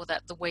politics, or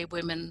that the way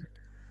women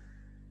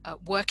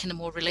work in a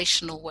more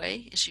relational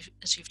way, as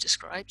you've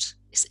described,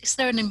 is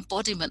there an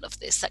embodiment of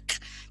this that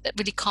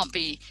really can't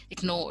be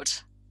ignored?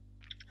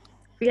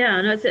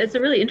 Yeah, no, it's a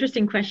really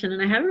interesting question, and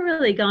I haven't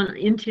really gone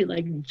into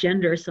like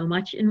gender so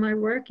much in my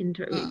work,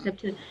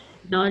 except to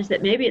acknowledge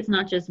that maybe it's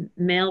not just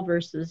male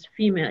versus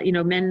female,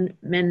 men,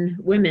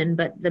 women,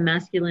 but the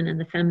masculine and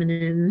the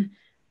feminine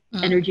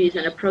energies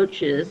and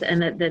approaches,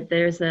 and that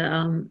there's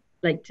a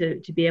like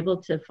to be able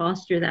to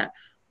foster that,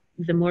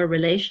 the more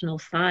relational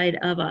side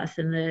of us,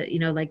 and the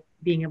like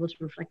being able to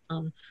reflect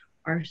on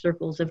our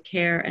circles of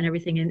care and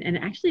everything, and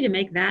actually to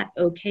make that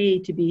okay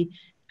to be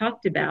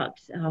talked about,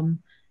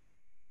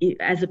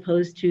 as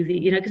opposed to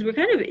the because we're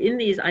kind of in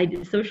these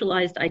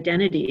socialized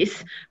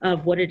identities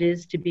of what it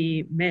is to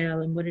be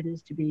male and what it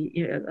is to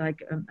be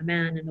like a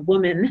man and a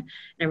woman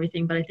and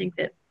everything. But I think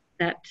that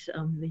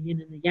the yin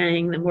and the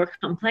yang, the more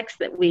complex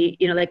that we,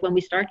 like when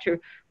we start to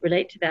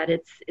relate to that,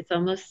 it's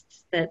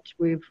almost that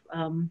we've,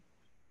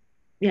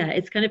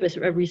 it's kind of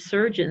a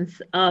resurgence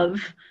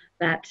of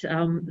that,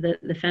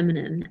 the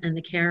feminine and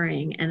the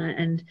caring,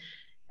 and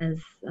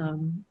as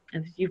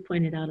you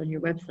pointed out on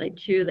your website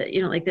too, that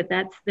like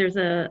there's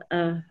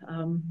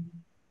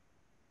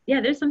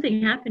there's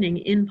something happening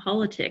in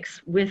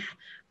politics with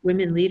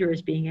women leaders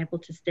being able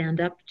to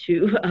stand up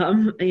to,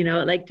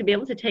 like to be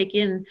able to take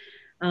in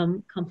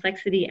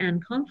complexity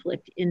and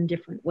conflict in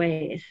different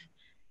ways.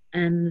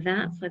 And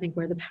that's, I think,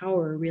 where the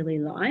power really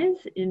lies,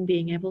 in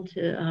being able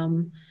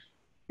to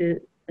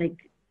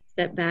like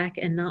step back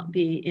and not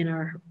be in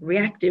our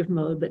reactive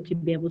mode, but to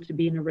be able to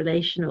be in a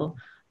relational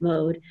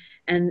mode.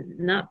 And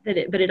not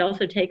that but it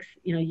also takes,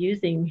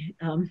 using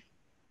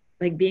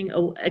like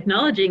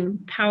acknowledging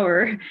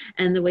power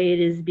and the way it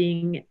is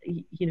being,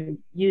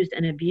 used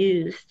and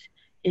abused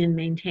in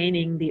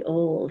maintaining the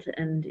old,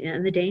 and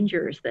the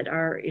dangers that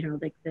are,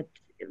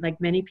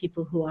 like many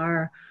people who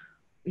are,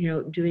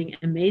 doing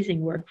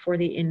amazing work for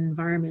the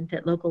environment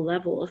at local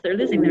levels, they're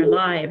losing their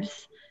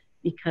lives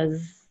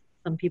because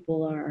some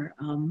people are,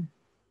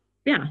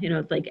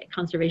 it's like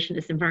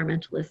conservationists,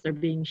 environmentalists are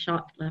being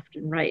shot left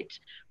and right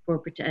for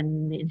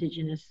pretending the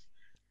indigenous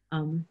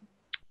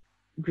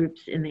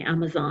groups in the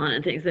Amazon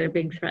and things that are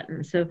being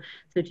threatened. So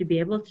to be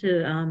able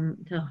to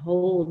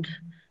hold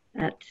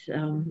that,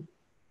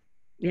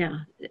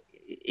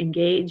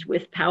 engage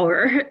with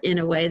power in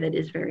a way that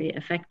is very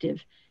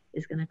effective,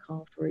 is going to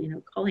call for,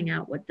 calling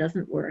out what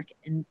doesn't work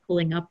and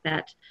pulling up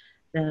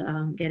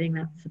getting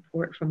that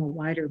support from a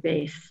wider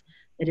base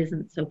that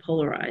isn't so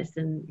polarized.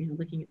 And,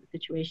 looking at the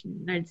situation in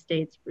the United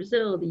States,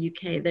 Brazil, the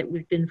UK, that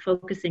we've been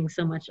focusing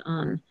so much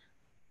on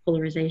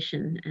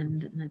polarization.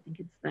 And I think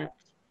it's that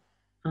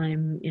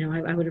time,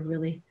 I would have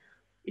really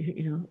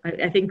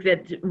I think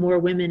that more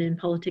women in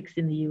politics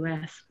in the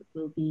US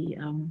will be,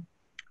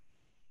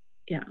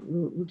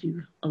 will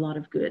do a lot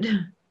of good.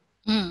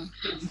 Mm.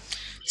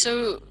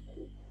 So,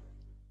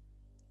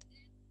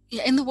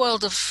 yeah, in the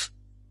world of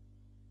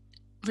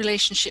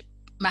relationship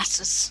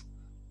matters,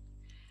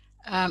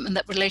 and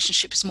that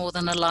relationship is more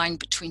than a line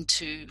between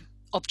two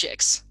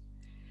objects.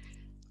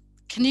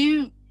 Can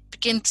you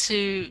begin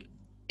to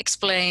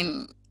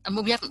explain? I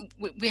mean, we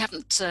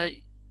haven't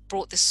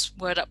brought this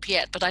word up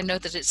yet, but I know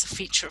that it's a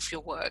feature of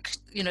your work.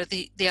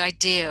 The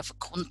idea of a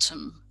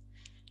quantum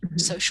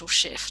social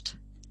shift.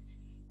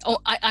 Oh,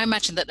 I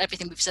imagine that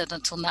everything we've said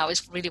until now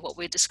is really what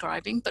we're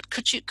describing. But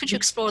could you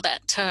explore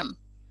that term?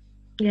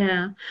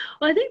 Yeah.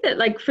 Well, I think that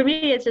like for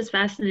me, it's just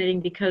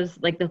fascinating because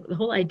like the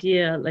whole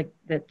idea like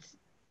that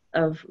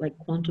of like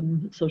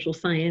quantum social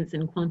science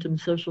and quantum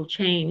social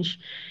change,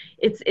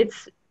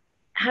 it's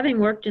having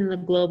worked in the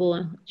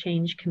global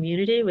change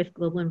community with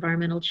global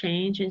environmental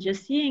change and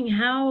just seeing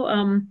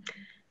how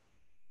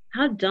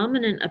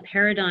dominant a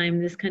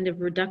paradigm this kind of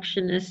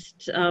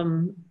reductionist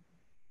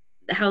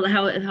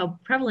how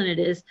prevalent it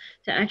is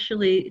to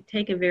actually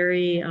take a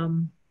very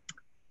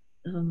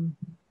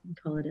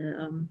call it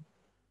a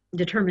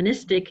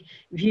deterministic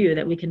view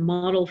that we can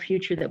model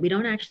future, that we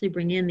don't actually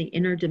bring in the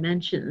inner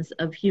dimensions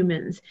of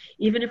humans,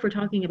 even if we're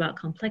talking about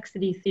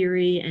complexity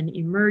theory and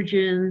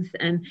emergence,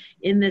 and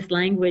in this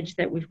language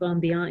that we've gone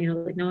beyond,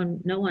 like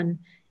no one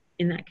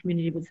in that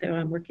community would say, oh,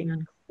 I'm working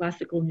on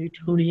classical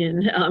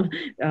Newtonian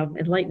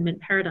enlightenment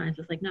paradigms.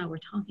 It's like, no, we're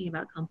talking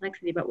about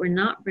complexity, but we're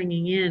not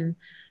bringing in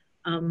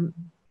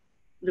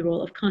the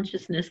role of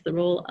consciousness, the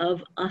role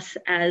of us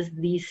as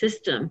the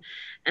system.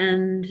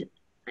 And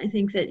I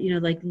think that,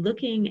 like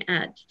looking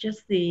at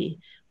just the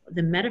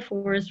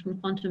metaphors from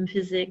quantum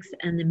physics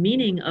and the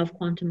meaning of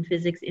quantum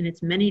physics in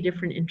its many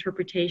different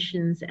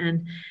interpretations,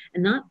 and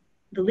not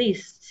the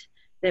least,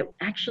 that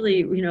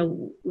actually,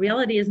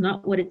 reality is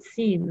not what it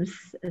seems,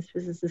 as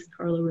physicist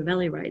Carlo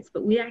Rovelli writes,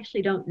 but we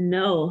actually don't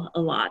know a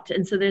lot.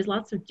 And so there's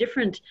lots of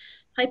different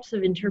types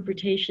of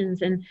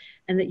interpretations, and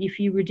that if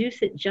you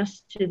reduce it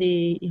just to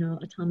the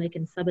atomic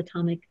and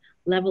subatomic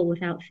level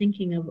without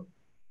thinking of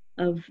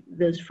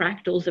those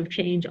fractals of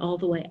change all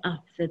the way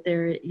up, that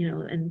there,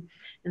 and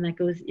that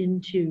goes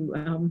into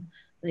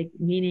like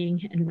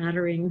meaning and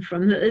mattering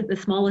from the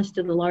smallest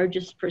to the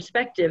largest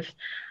perspective,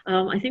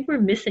 I think we're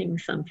missing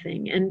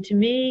something. And to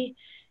me,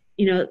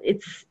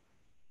 it's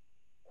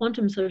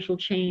quantum social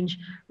change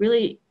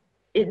really,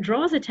 it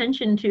draws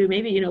attention to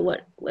maybe,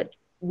 what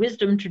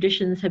wisdom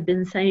traditions have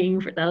been saying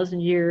for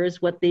 1,000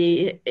 years, what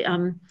the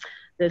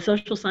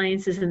social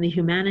sciences and the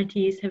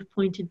humanities have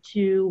pointed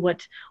to,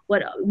 what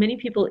many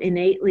people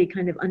innately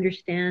kind of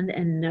understand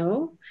and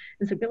know.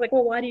 And so they're like,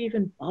 well, why do you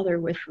even bother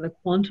with the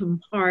quantum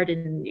part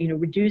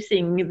and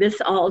reducing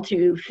this all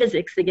to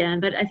physics again?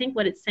 But I think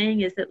what it's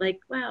saying is that, like,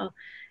 wow,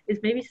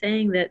 it's maybe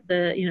saying that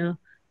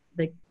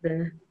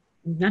the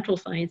natural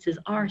sciences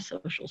are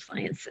social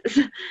sciences,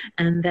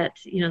 and that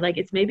like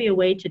it's maybe a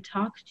way to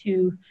talk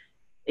to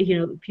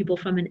people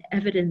from an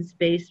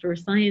evidence-based or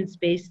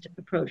science-based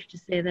approach, to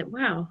say that,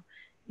 wow,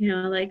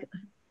 like,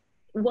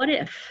 what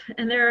if?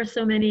 And there are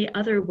so many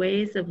other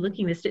ways of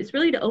looking at this. It's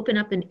really to open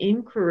up an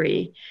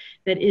inquiry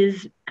that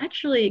is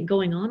actually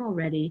going on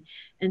already,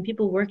 and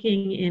people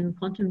working in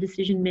quantum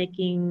decision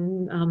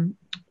making,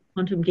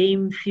 quantum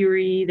game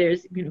theory,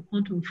 there's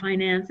quantum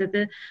finance, that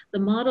the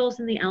models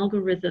and the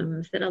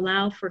algorithms that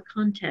allow for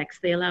context,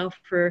 they allow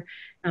for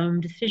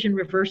decision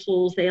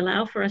reversals, they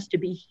allow for us to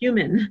be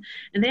human,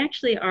 and they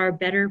actually are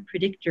better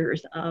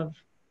predictors of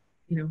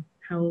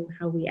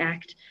how we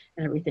act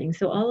and everything.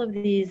 So all of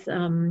these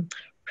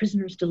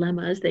prisoner's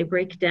dilemmas, they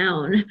break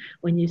down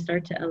when you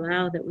start to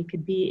allow that we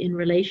could be in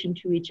relation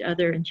to each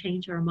other and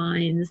change our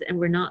minds, and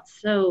we're not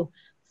so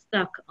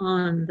stuck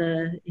on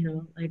the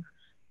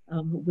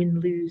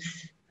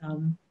win-lose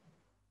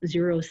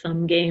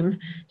zero-sum game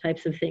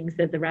types of things,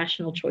 that the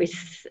rational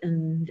choice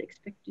and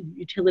expected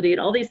utility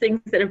and all these things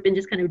that have been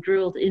just kind of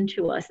drilled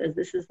into us as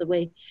this is the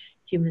way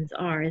humans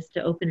are, is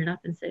to open it up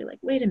and say, like,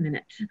 wait a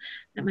minute,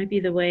 that might be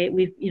the way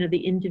we've,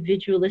 the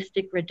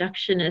individualistic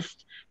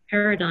reductionist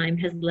paradigm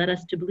has led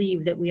us to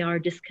believe that we are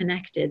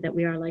disconnected, that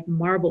we are like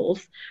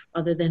marbles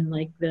rather than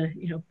like the,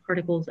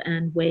 particles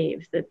and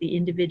waves, that the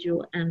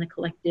individual and the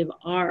collective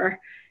are,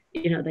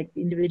 like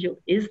the individual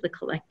is the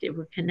collective,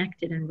 we're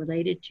connected and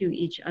related to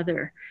each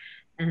other.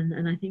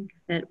 And I think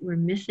that we're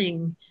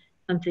missing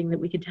something, that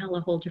we could tell a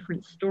whole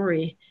different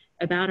story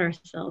about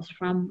ourselves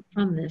from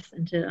this,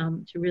 and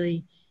to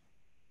really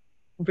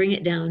bring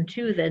it down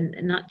to then,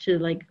 not to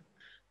like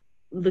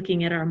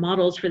looking at our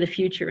models for the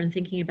future and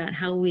thinking about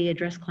how we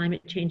address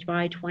climate change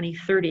by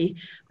 2030,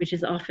 which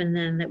is often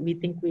then that we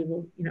think we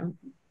will,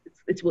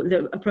 it's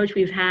the approach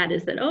we've had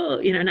is that, oh,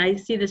 and I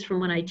see this from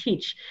when I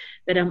teach,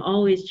 that I'm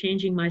always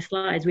changing my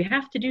slides. We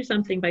have to do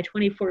something by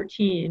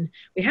 2014.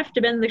 We have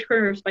to bend the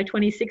curves by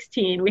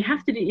 2016. We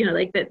have to do,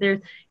 like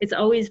that it's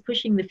always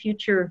pushing the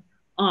future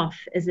off,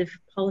 as if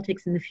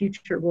politics in the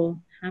future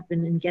will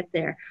happen and get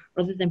there,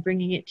 rather than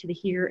bringing it to the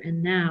here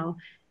and now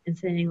and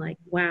saying like,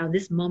 wow,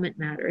 this moment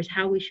matters,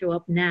 how we show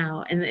up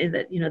now. And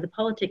that, the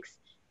politics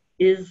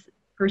is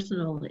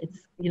personal.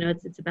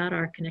 It's about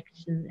our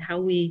connection, how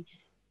we,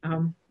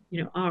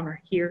 are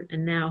here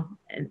and now,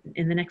 and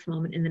in the next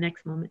moment, in the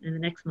next moment, in the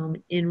next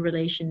moment, in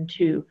relation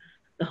to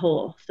the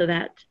whole. So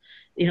that,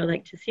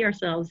 like to see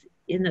ourselves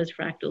in those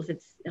fractals,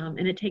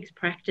 and it takes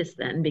practice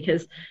then,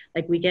 because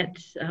like we get,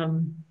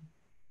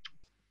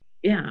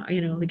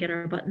 we get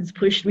our buttons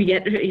pushed. We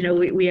get,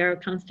 we are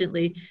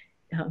constantly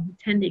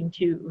tending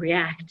to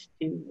react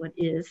to what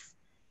is,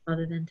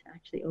 rather than to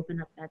actually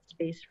open up that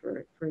space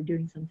for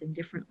doing something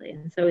differently.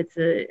 And so it's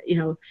to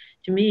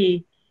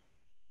me,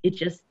 it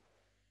just,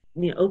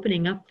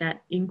 opening up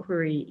that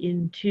inquiry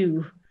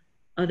into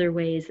other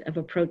ways of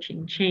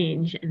approaching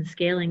change and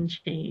scaling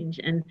change,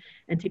 and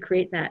to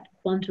create that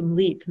quantum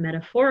leap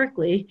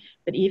metaphorically,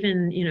 but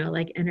even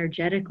like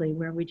energetically,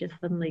 where we just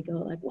suddenly go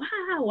like,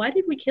 wow, why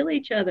did we kill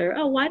each other?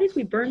 Oh, why did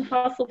we burn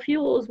fossil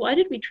fuels? Why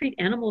did we treat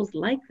animals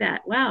like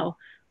that? Wow,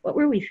 what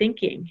were we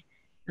thinking?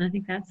 And I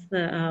think that's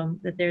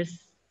that there's,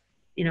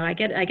 I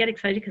get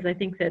excited because I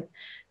think that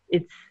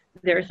it's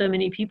there are so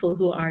many people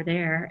who are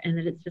there, and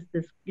that it's just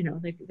this,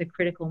 the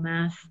critical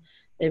mass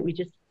that we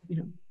just,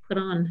 put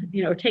on,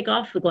 take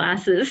off the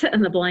glasses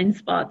and the blind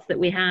spots that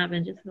we have,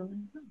 and just go,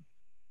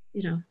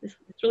 oh, this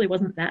really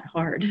wasn't that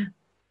hard.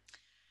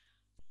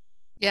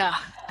 Yeah,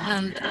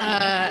 and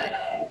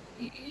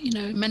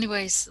in many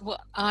ways,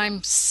 what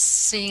I'm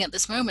seeing at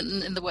this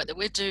moment in the work that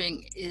we're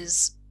doing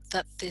is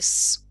that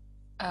this,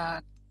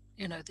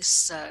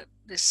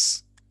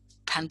 this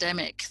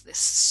pandemic, this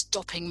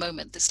stopping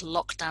moment, this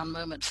lockdown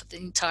moment for the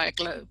entire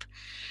globe,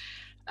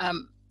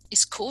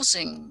 is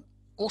causing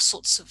all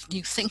sorts of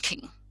new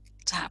thinking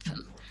to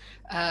happen.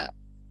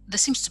 There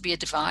seems to be a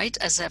divide,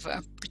 as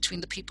ever, between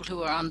the people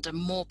who are under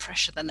more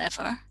pressure than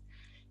ever,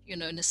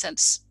 in a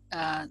sense,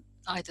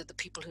 either the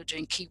people who are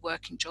doing key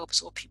working jobs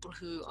or people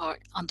who are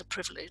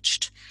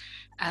underprivileged.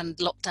 And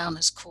lockdown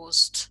has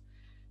caused,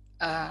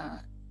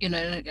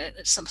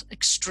 some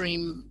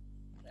extreme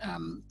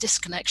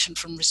disconnection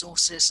from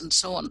resources and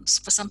so on.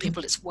 For some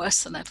people, it's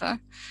worse than ever.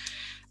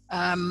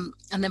 And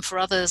then for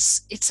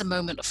others, it's a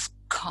moment of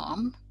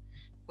calm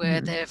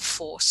where they're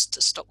forced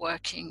to stop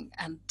working,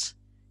 and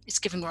it's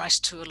giving rise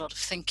to a lot of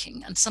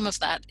thinking. And some of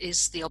that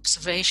is the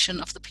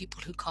observation of the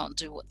people who can't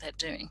do what they're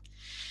doing.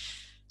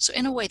 So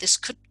in a way, this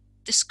could,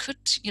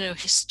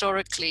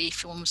 historically,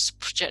 if you want to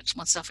project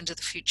oneself into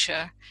the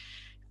future,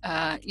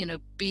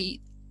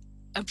 be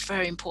a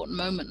very important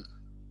moment.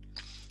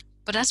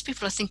 But as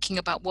people are thinking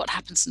about what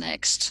happens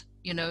next,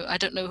 I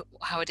don't know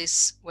how it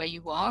is where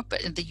you are,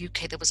 but in the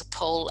UK, there was a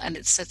poll and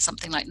it said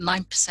something like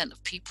 9%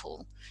 of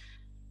people,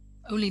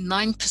 only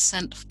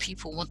 9% of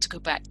people want to go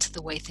back to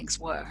the way things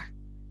were.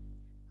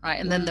 Right.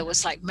 And then there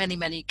was like many,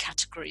 many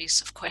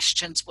categories of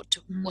questions. What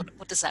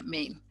does that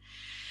mean?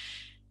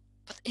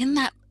 But in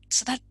that,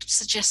 so that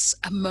suggests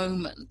a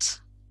moment,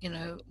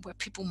 where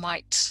people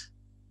might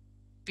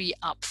be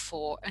up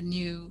for a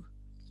new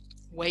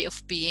way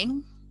of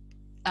being.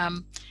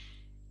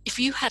 If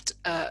you had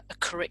a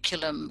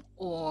curriculum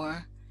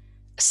or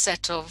a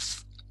set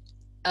of,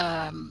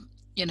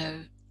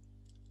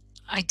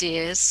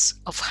 ideas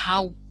of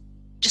how,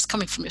 just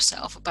coming from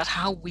yourself, about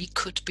how we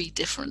could be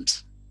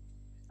different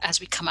as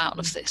we come out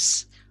of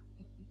this,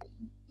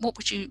 what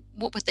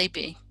would they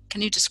be?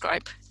 Can you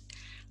describe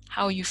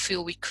how you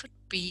feel we could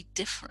be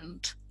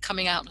different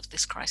coming out of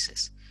this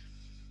crisis?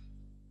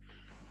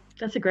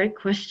 That's a great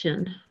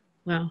question.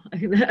 Wow,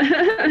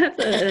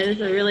 that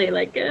is a really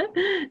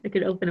it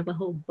could open up a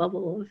whole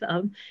bubble of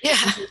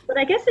But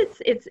I guess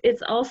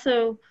it's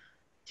also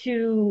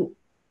to,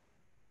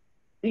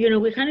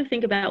 we kind of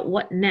think about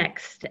what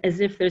next, as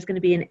if there's going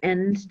to be an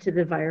end to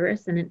the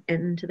virus and an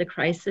end to the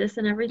crisis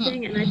and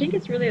everything. And I think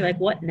it's really like,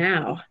 what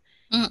now?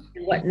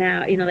 What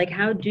now? Like,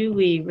 how do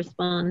we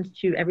respond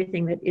to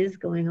everything that is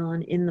going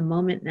on in the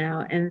moment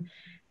now?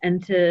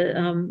 And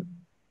to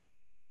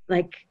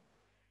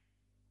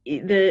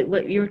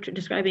what you're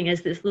describing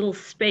as this little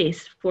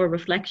space for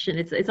reflection.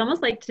 It's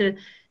almost like to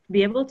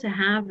be able to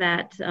have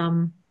that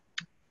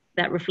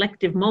that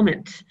reflective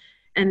moment.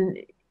 And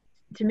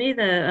to me,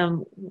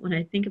 when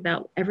I think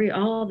about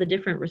all the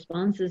different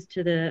responses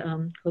to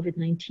the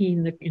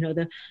COVID-19,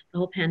 the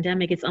whole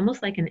pandemic, it's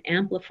almost like an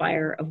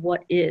amplifier of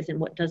what is and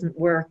what doesn't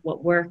work,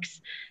 what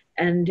works,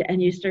 and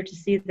you start to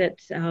see that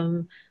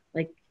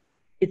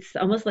it's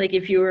almost like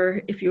if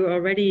you're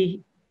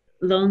already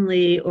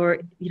lonely or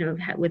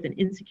with an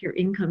insecure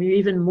income, you're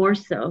even more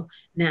so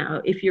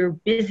now. If you're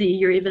busy,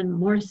 you're even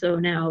more so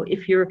now.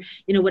 If you're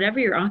whatever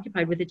you're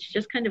occupied with, it's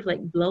just kind of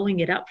like blowing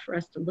it up for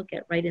us to look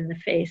at right in the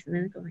face, and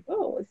then go like,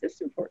 oh, is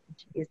this important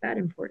to me? Is that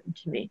important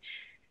to me?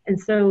 And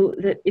so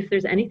that if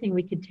there's anything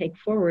we could take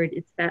forward,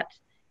 it's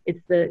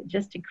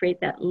just to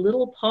create that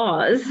little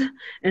pause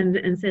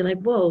and say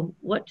like, whoa,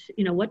 what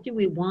do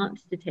we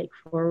want to take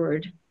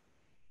forward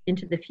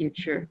into the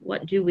future?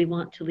 What do we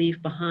want to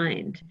leave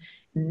behind?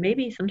 And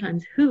maybe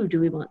sometimes, who do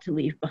we want to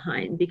leave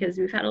behind? Because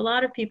we've had a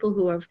lot of people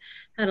who have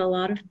had a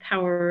lot of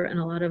power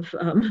and a lot of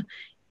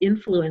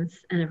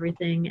influence and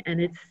everything,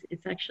 and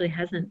it's actually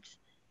hasn't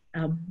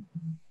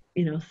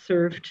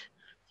served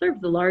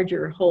the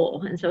larger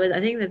whole. And so I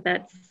think that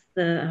that's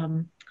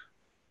the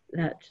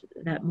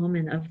that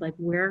moment of like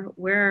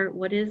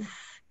what is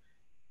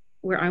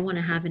where I want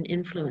to have an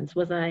influence.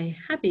 Was I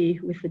happy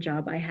with the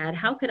job I had?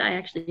 How could I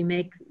actually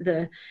make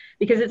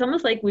because it's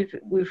almost like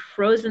we've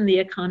frozen the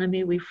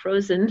economy, we've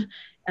frozen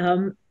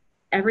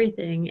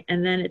everything,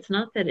 and then it's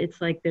not that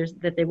it's like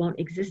that they won't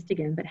exist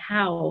again, but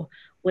how,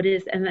 what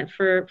is, and that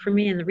for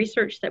me in the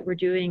research that we're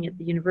doing at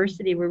the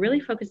university, we're really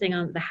focusing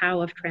on the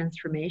how of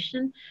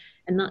transformation,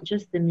 and not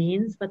just the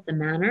means, but the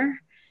manner.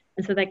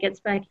 And so that gets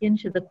back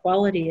into the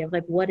quality of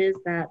like, what is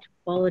that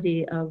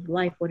quality of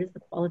life? What is the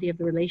quality of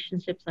the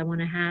relationships I want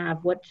to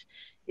have? What,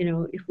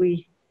 if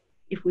we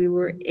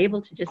were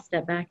able to just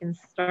step back and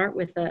start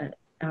with a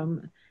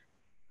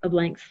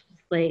blank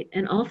slate,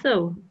 and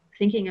also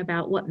thinking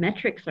about what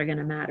metrics are going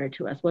to matter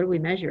to us. What do we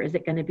measure? Is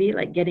it going to be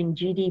like getting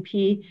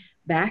GDP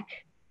back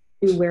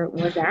to where it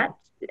was at?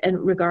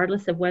 And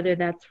regardless of whether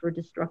that's for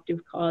destructive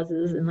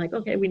causes and like,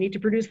 okay, we need to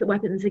produce the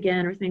weapons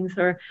again or things,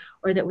 or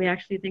that we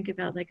actually think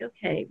about like,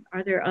 okay,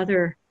 are there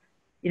other,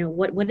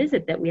 what is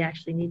it that we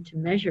actually need to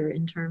measure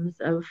in terms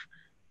of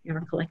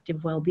our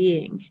collective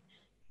well-being?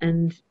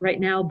 And right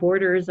now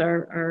borders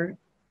are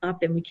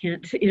up and we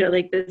can't,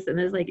 like this, and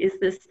there's like,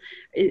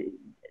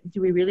 do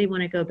we really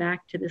want to go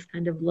back to this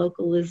kind of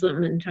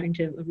localism and trying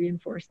to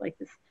reinforce like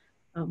this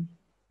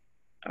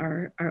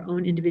our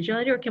own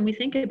individuality, or can we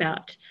think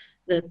about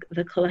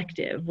the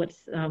collective?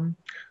 What's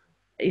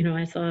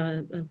I saw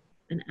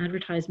an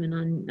advertisement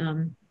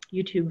on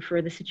YouTube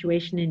for the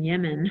situation in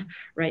Yemen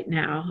right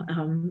now,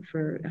 and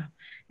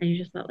you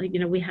just thought like,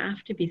 we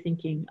have to be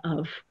thinking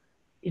of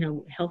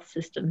health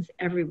systems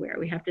everywhere.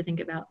 We have to think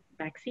about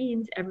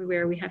vaccines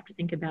everywhere. We have to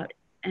think about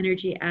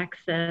energy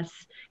access,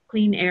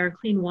 clean air,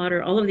 clean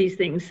water, all of these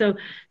things. So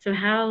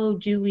how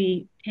do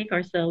we take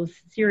ourselves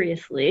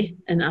seriously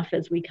enough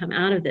as we come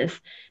out of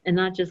this, and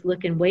not just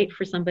look and wait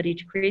for somebody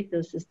to create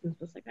those systems?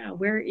 It's like, how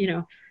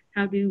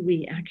do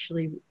we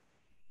actually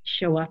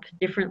show up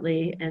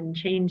differently and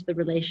change the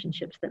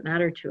relationships that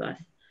matter to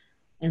us?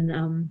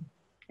 And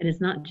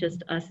it's not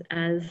just us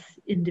as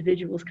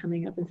individuals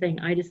coming up and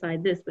saying, I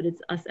decide this, but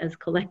it's us as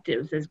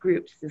collectives, as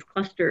groups, as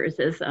clusters,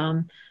 as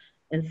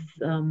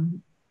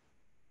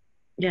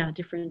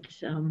different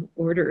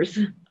orders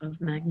of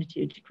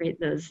magnitude to create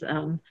those,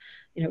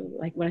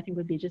 like what I think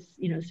would be just,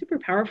 super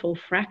powerful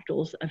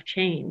fractals of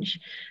change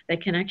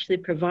that can actually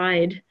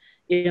provide,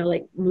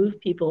 like move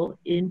people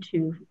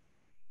into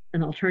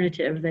an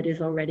alternative that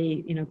is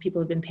already,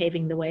 people have been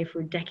paving the way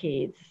for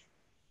decades,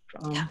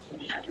 for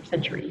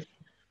centuries.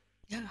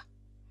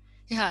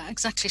 Yeah,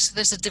 exactly. So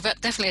there's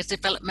definitely a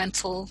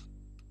developmental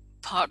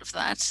part of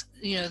that,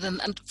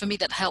 and for me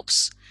that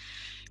helps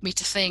me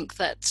to think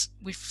that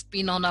we've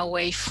been on our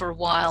way for a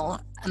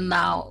while, and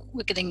now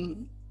we're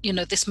getting,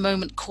 this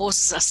moment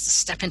causes us to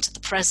step into the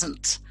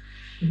present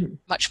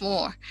much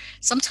more.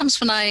 Sometimes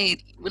when I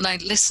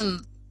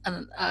listen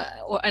and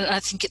I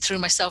think it through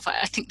myself,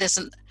 I think there's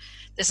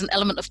an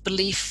element of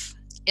belief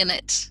in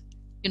it.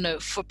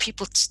 For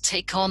people to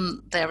take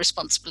on their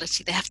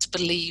responsibility, they have to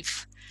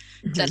believe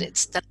that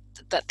it's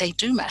that they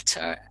do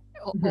matter,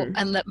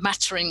 and that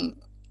mattering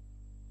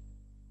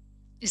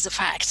is a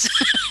fact.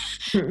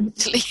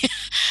 Actually.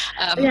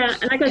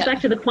 And that goes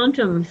back to the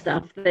quantum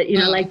stuff that,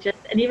 like just,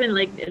 and even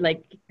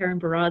like Karen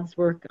Barad's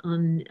work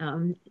on,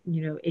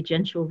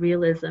 agential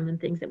realism and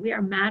things, that we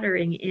are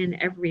mattering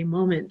in every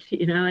moment,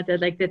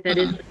 that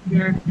is,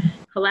 we're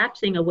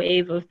collapsing a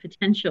wave of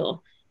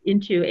potential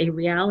into a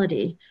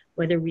reality,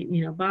 whether we,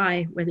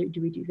 whether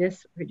do we do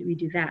this or do we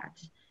do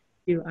that?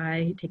 Do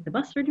I take the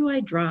bus or do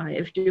I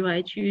drive? Do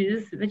I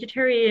choose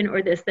vegetarian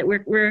or this? That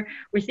we're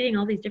seeing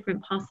all these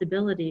different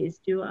possibilities.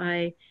 Do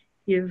I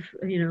give,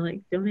 like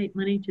donate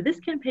money to this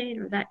campaign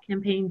or that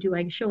campaign? Do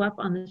I show up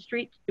on the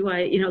street? Do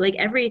I, like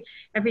every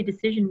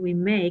decision we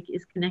make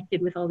is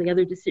connected with all the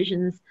other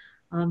decisions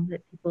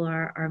that people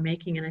are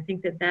making. And I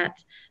think that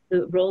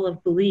the role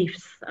of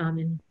beliefs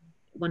in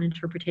one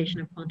interpretation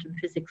of quantum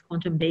physics,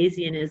 quantum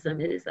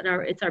Bayesianism, is that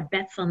it's our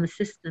bets on the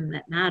system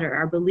that matter,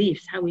 our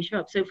beliefs, how we show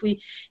up. So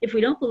if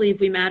we don't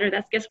believe we matter,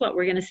 guess what?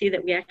 We're going to see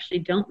that we actually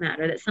don't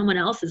matter, that someone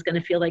else is going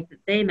to feel like that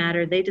they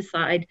matter, they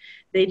decide,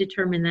 they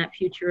determine that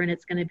future, and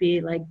it's going to be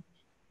like,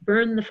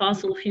 burn the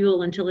fossil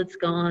fuel until it's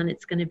gone.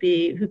 It's going to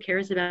be, who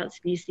cares about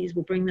species?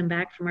 We'll bring them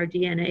back from our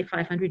DNA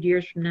 500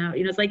 years from now.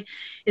 It's like,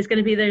 it's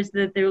going to be,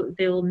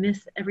 they'll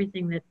miss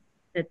everything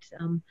that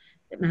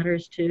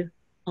matters to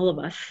all of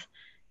us.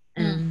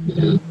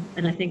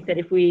 And I think that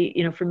if we,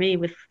 for me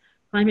with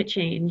climate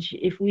change,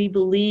 if we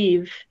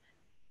believe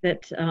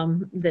that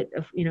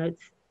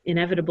it's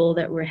inevitable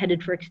that we're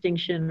headed for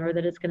extinction, or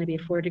that it's going to be a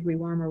 4-degree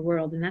warmer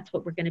world, and that's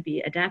what we're going to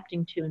be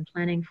adapting to and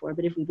planning for.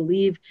 But if we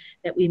believe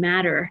that we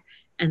matter,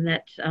 and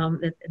that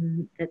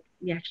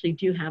we actually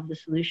do have the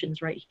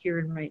solutions right here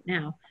and right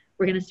now,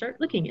 we're going to start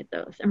looking at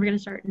those, and we're going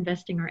to start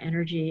investing our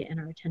energy and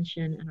our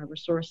attention and our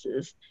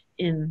resources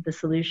in the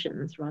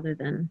solutions, rather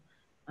than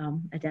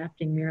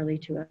adapting merely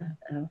to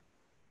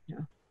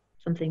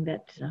something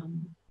that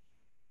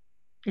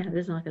yeah,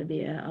 there's not going to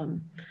be a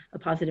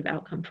positive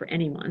outcome for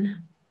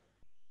anyone.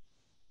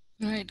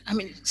 Right. I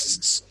mean,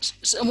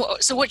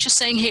 so what you're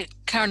saying here,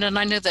 Karen, and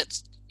I know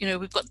that, you know,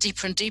 we've got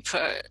deeper and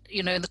deeper,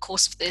 you know, in the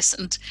course of this,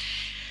 and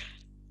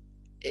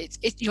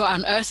you're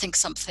unearthing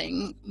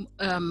something,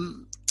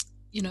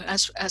 you know,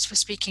 as we're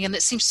speaking, and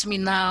it seems to me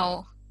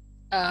now,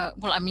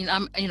 well, I mean,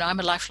 I'm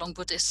a lifelong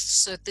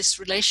Buddhist, so this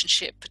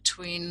relationship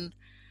between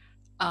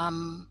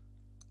the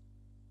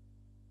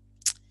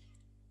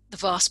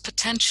vast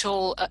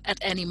potential at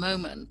any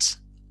moment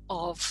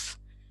of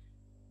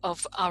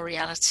our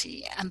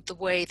reality, and the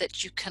way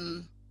that you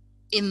can,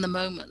 in the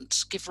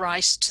moment, give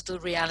rise to the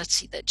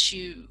reality that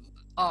you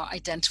are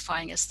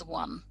identifying as the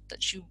one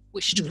that you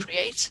wish to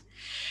create,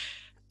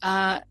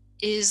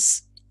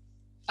 is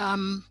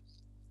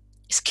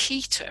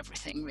key to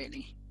everything,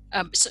 really.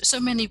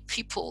 So many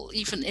people,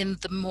 even in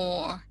the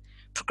more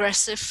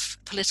progressive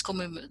political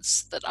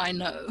movements that I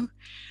know,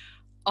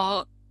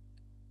 are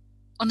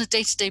on a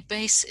day-to-day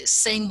basis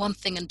saying one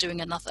thing and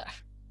doing another.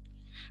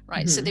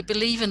 Right. So they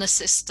believe in a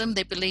system,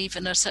 they believe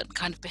in a certain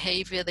kind of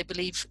behavior, they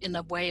believe in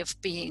a way of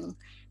being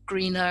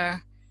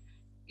greener,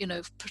 you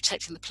know,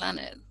 protecting the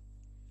planet.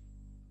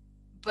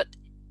 But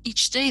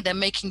each day they're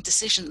making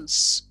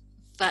decisions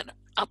that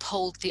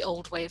uphold the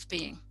old way of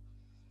being.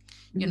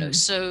 You know,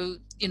 so,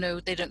 you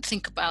know, they don't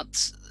think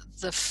about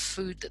the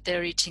food that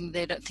they're eating,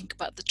 they don't think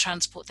about the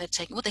transport they're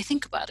taking. Well, they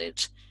think about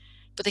it,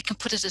 but they can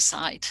put it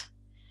aside.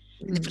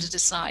 They put it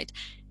aside.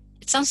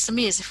 It sounds to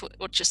me as if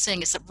what you're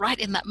saying is that right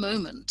in that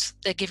moment,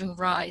 they're giving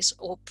rise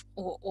or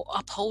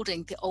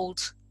upholding the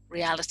old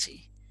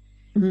reality.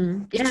 If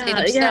they Yeah, yeah,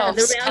 the themselves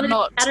reality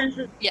cannot, patterns.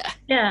 yeah.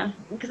 Yeah,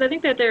 because I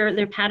think that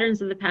they're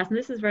patterns of the past, and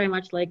this is very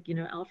much like, you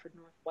know, Alfred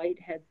North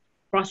Whitehead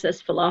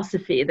process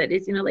philosophy. That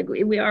is, you know, like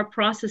we are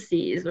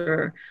processes,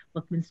 or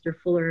Buckminster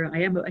Fuller,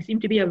 I seem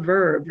to be a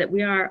verb. That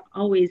we are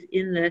always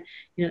in the,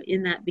 you know,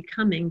 in that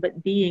becoming,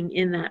 but being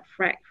in that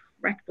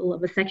fractal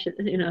of a section,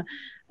 you know,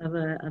 of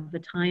a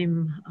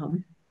time.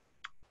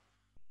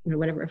 You know,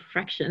 whatever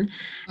fraction,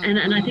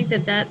 and I think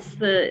that that's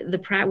where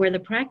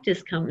the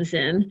practice comes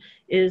in,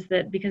 is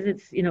that because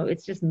it's, you know,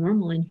 it's just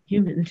normal and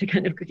human to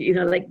kind of, you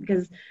know, like,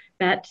 because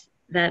that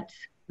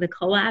the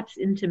collapse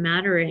into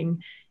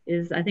mattering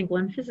is, I think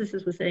one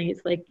physicist was saying,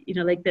 it's like, you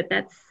know, like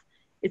that's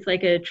it's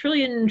like a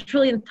trillion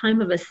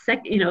time of a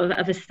sec, you know,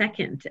 of a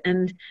second,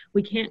 and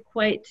we can't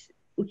quite,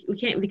 we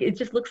can't, it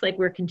just looks like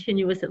we're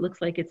continuous, it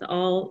looks like it's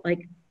all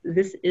like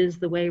this is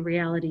the way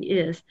reality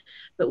is.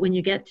 But when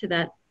you get to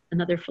that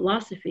another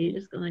philosophy, you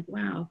just go like,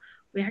 wow,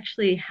 we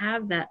actually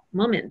have that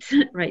moment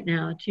right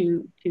now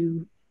to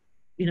you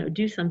know,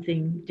 do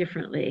something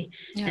differently.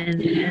 Yeah.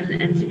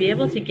 And to be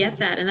able to get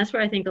that, and that's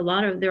where I think a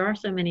lot of, there are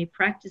so many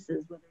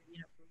practices, whether, you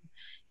know,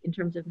 in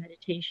terms of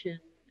meditation,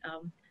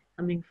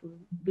 coming from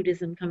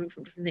Buddhism, coming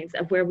from different things,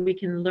 of where we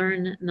can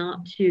learn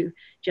not to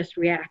just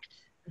react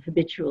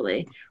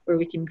habitually, where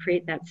we can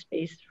create that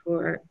space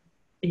for,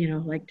 you know,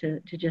 like to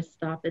just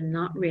stop and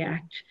not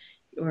react,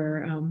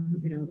 or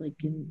you know, like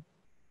in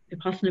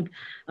Vipassana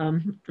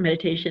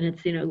meditation,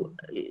 it's, you know,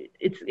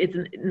 it's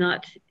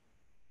not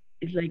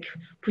like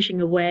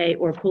pushing away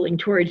or pulling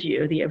towards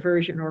you the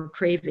aversion or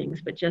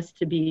cravings, but just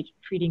to be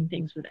treating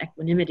things with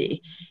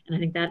equanimity. And I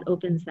think that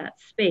opens that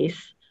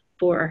space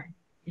for,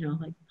 you know,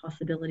 like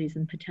possibilities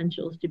and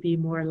potentials to be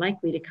more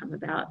likely to come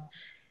about.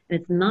 And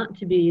it's not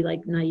to be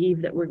like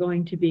naive that we're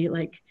going to be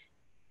like,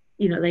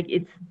 you know, like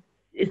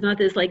it's not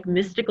this like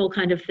mystical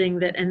kind of thing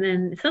that, and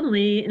then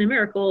suddenly in a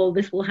miracle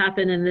this will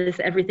happen and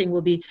this everything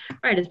will be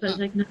right. It's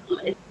like, no,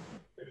 it's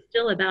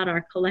still about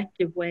our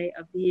collective way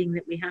of being,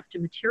 that we have to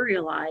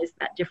materialize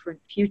that different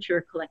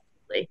future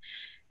collectively,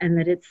 and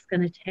that it's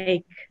going to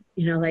take,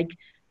 you know, like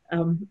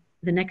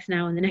the next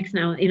now and the next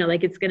now, you know,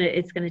 like it's going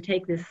to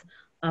take this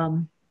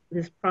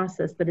this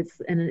process, but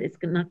it's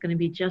not going to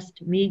be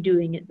just me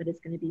doing it, but it's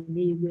going to be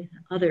me with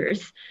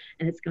others,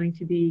 and it's going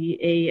to be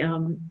a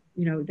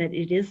you know, that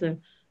it is a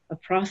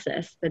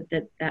process, but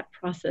that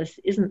process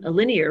isn't a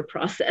linear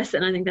process.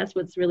 And I think that's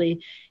what's really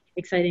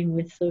exciting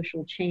with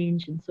social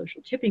change and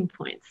social tipping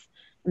points.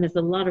 And there's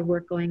a lot of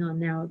work going on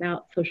now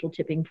about social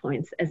tipping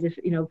points, as if,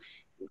 you know,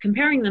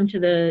 comparing them to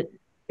the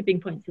tipping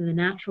points in the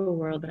natural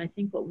world. But I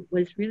think what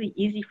was really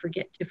easy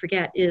to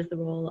forget is the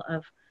role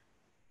of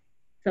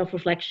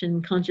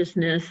self-reflection,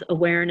 consciousness,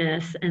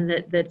 awareness, and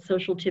that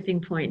social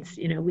tipping points,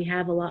 you know, we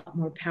have a lot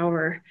more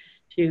power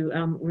to,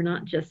 we're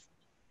not just,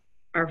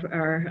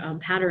 our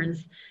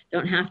patterns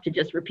don't have to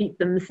just repeat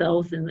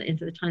themselves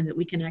into the time, that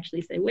we can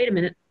actually say, wait a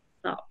minute,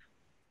 stop,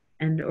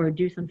 and or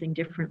do something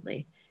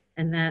differently.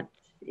 And that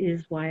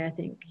is why I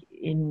think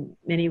in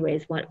many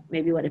ways what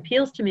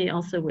appeals to me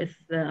also with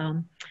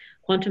the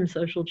quantum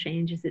social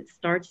change is it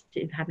starts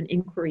to have an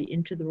inquiry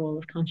into the role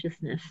of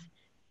consciousness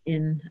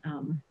in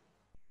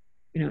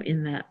you know,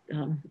 in that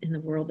in the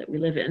world that we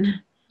live in.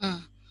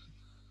 All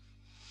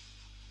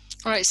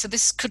right, so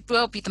this could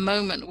well be the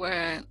moment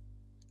where,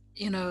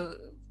 you know,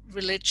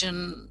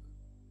 religion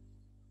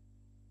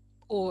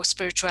or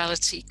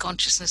spirituality,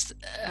 consciousness,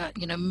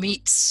 you know,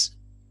 meets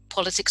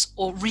politics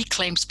or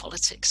reclaims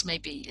politics,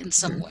 maybe in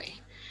some way.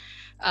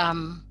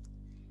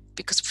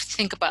 Because if we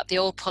think about the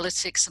old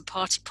politics and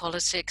party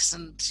politics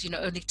and, you know,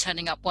 only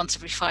turning up once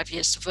every 5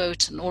 years to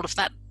vote and all of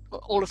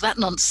that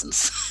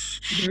nonsense,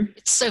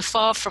 it's so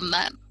far from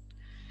that.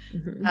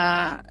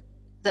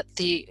 That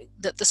the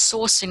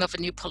sourcing of a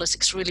new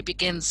politics really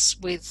begins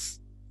with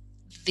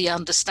the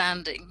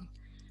understanding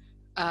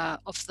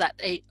of that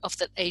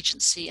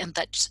agency, and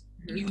that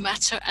you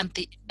matter, and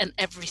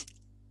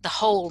the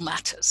whole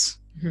matters.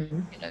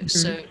 You know,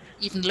 so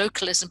even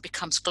localism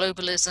becomes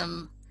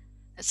globalism,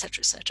 etc.,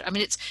 etc. I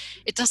mean,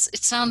 it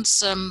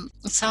sounds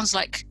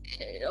like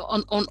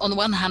on the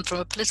one hand, from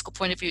a political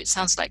point of view, it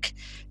sounds like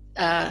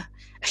a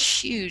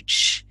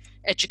huge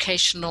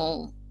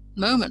educational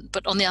moment,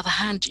 but on the other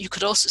hand, you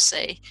could also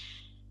say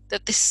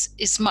that this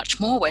is much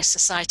more where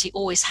society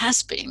always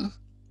has been,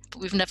 but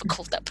we've never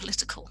called that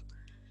political.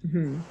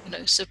 You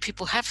know, so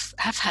people have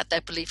had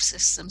their belief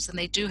systems, and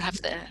they do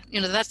have their, you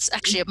know, that's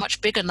actually a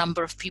much bigger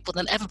number of people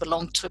than ever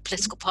belonged to a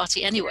political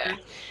party anywhere.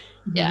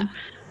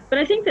 But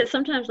I think that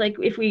sometimes, like,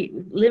 if we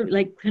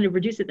like kind of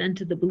reduce it then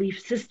to the belief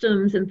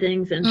systems and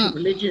things, and to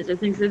religions or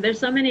things, there's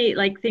so many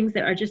like things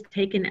that are just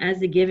taken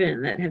as a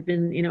given, that have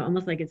been, you know,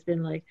 almost like it's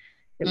been like,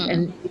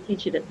 and we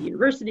teach it at the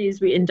universities,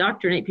 we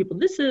indoctrinate people,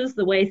 this is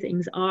the way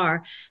things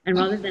are, and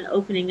rather than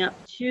opening up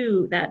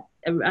to that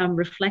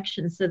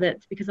reflection, so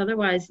that, because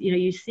otherwise, you know,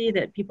 you see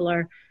that people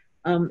are,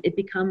 it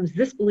becomes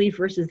this belief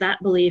versus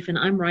that belief, and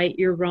I'm right,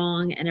 you're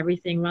wrong, and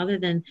everything, rather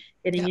than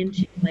getting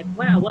into like,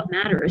 wow, what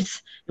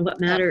matters, and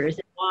what matters,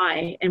 and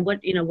why, and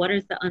what, you know, what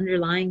is the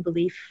underlying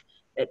belief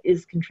that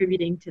is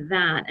contributing to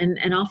that,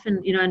 and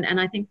often, you know,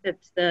 and I think that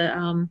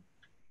the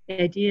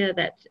idea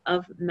that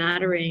of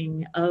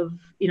mattering, of,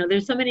 you know,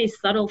 there's so many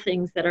subtle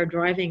things that are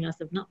driving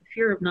us, of not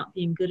fear of not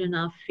being good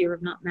enough, fear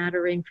of not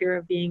mattering, fear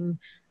of being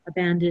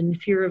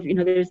abandoned, fear of, you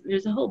know,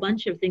 there's a whole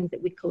bunch of things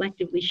that we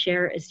collectively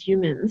share as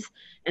humans,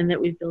 and that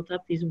we've built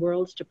up these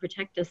worlds to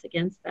protect us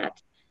against that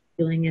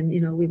feeling. And,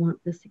 you know, we want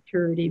the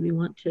security, we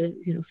want to,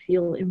 you know,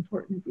 feel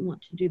important, we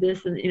want to do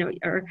this, and, you know,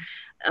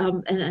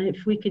 and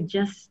if we could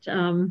just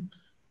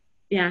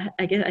yeah,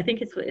 I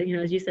think it's, you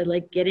know, as you said,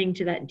 like getting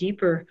to that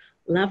deeper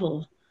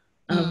level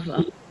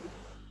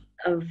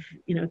of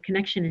you know,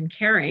 connection and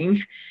caring,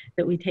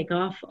 that we take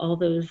off all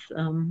those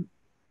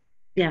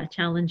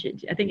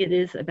challenges. I think it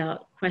is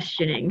about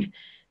questioning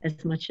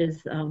as much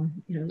as you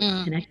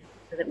know, connecting,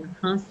 so that we're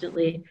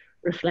constantly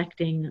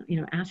reflecting,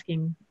 you know,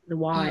 asking the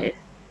why,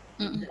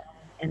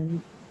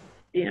 and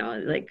you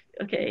know, like,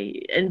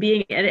 okay, and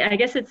being, and I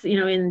guess it's, you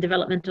know, in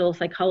developmental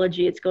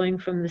psychology, it's going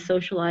from the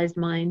socialized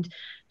mind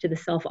to the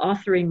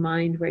self-authoring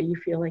mind, where you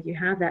feel like you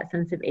have that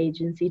sense of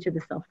agency, to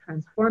the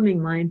self-transforming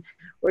mind,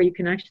 where you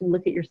can actually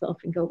look at yourself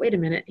and go, wait a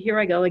minute, here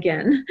I go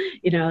again,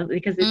 you know,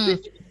 because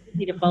it's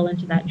easy to fall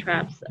into that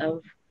traps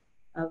of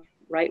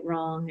right,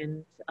 wrong,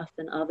 and us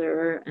and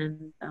other,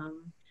 and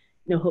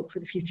no hope for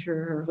the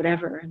future or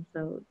whatever. And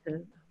so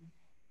so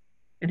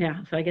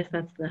I guess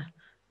that's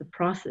the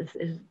process,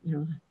 is, you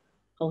know,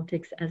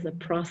 politics as a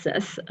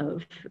process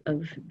of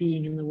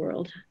being in the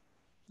world.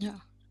 Yeah,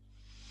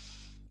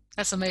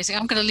 that's amazing.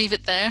 I'm going to leave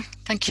it there.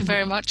 Thank you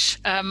very much.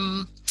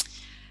 The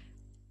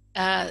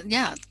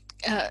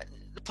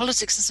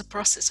politics is a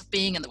process of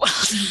being in the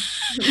world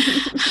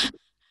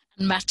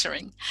and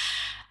mattering.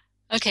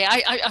 Okay,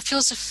 I feel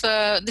as if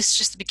this is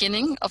just the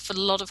beginning of a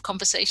lot of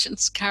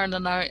conversations Karen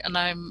and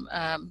I'm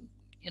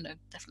you know,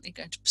 definitely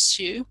going to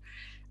pursue.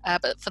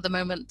 But for the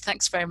moment,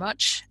 thanks very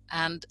much.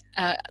 And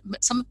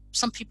some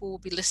people will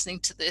be listening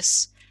to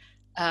this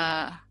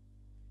a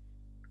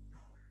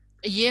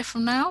year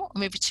from now, or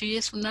maybe 2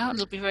 years from now.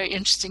 It'll be very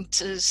interesting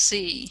to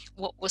see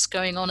what was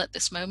going on at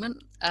this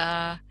moment,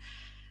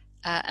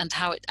 and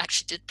how it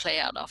actually did play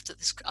out after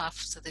this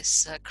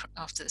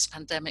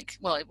pandemic.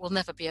 Well, it will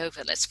never be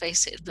over, let's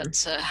face it.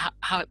 But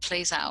how it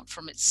plays out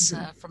from its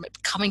from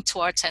it coming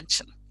to our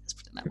attention. Let's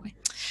put it that way.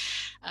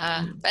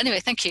 But anyway,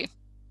 thank you.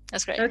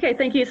 That's great. Okay,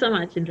 thank you so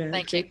much, Indra.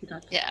 Thank you.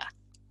 Yeah.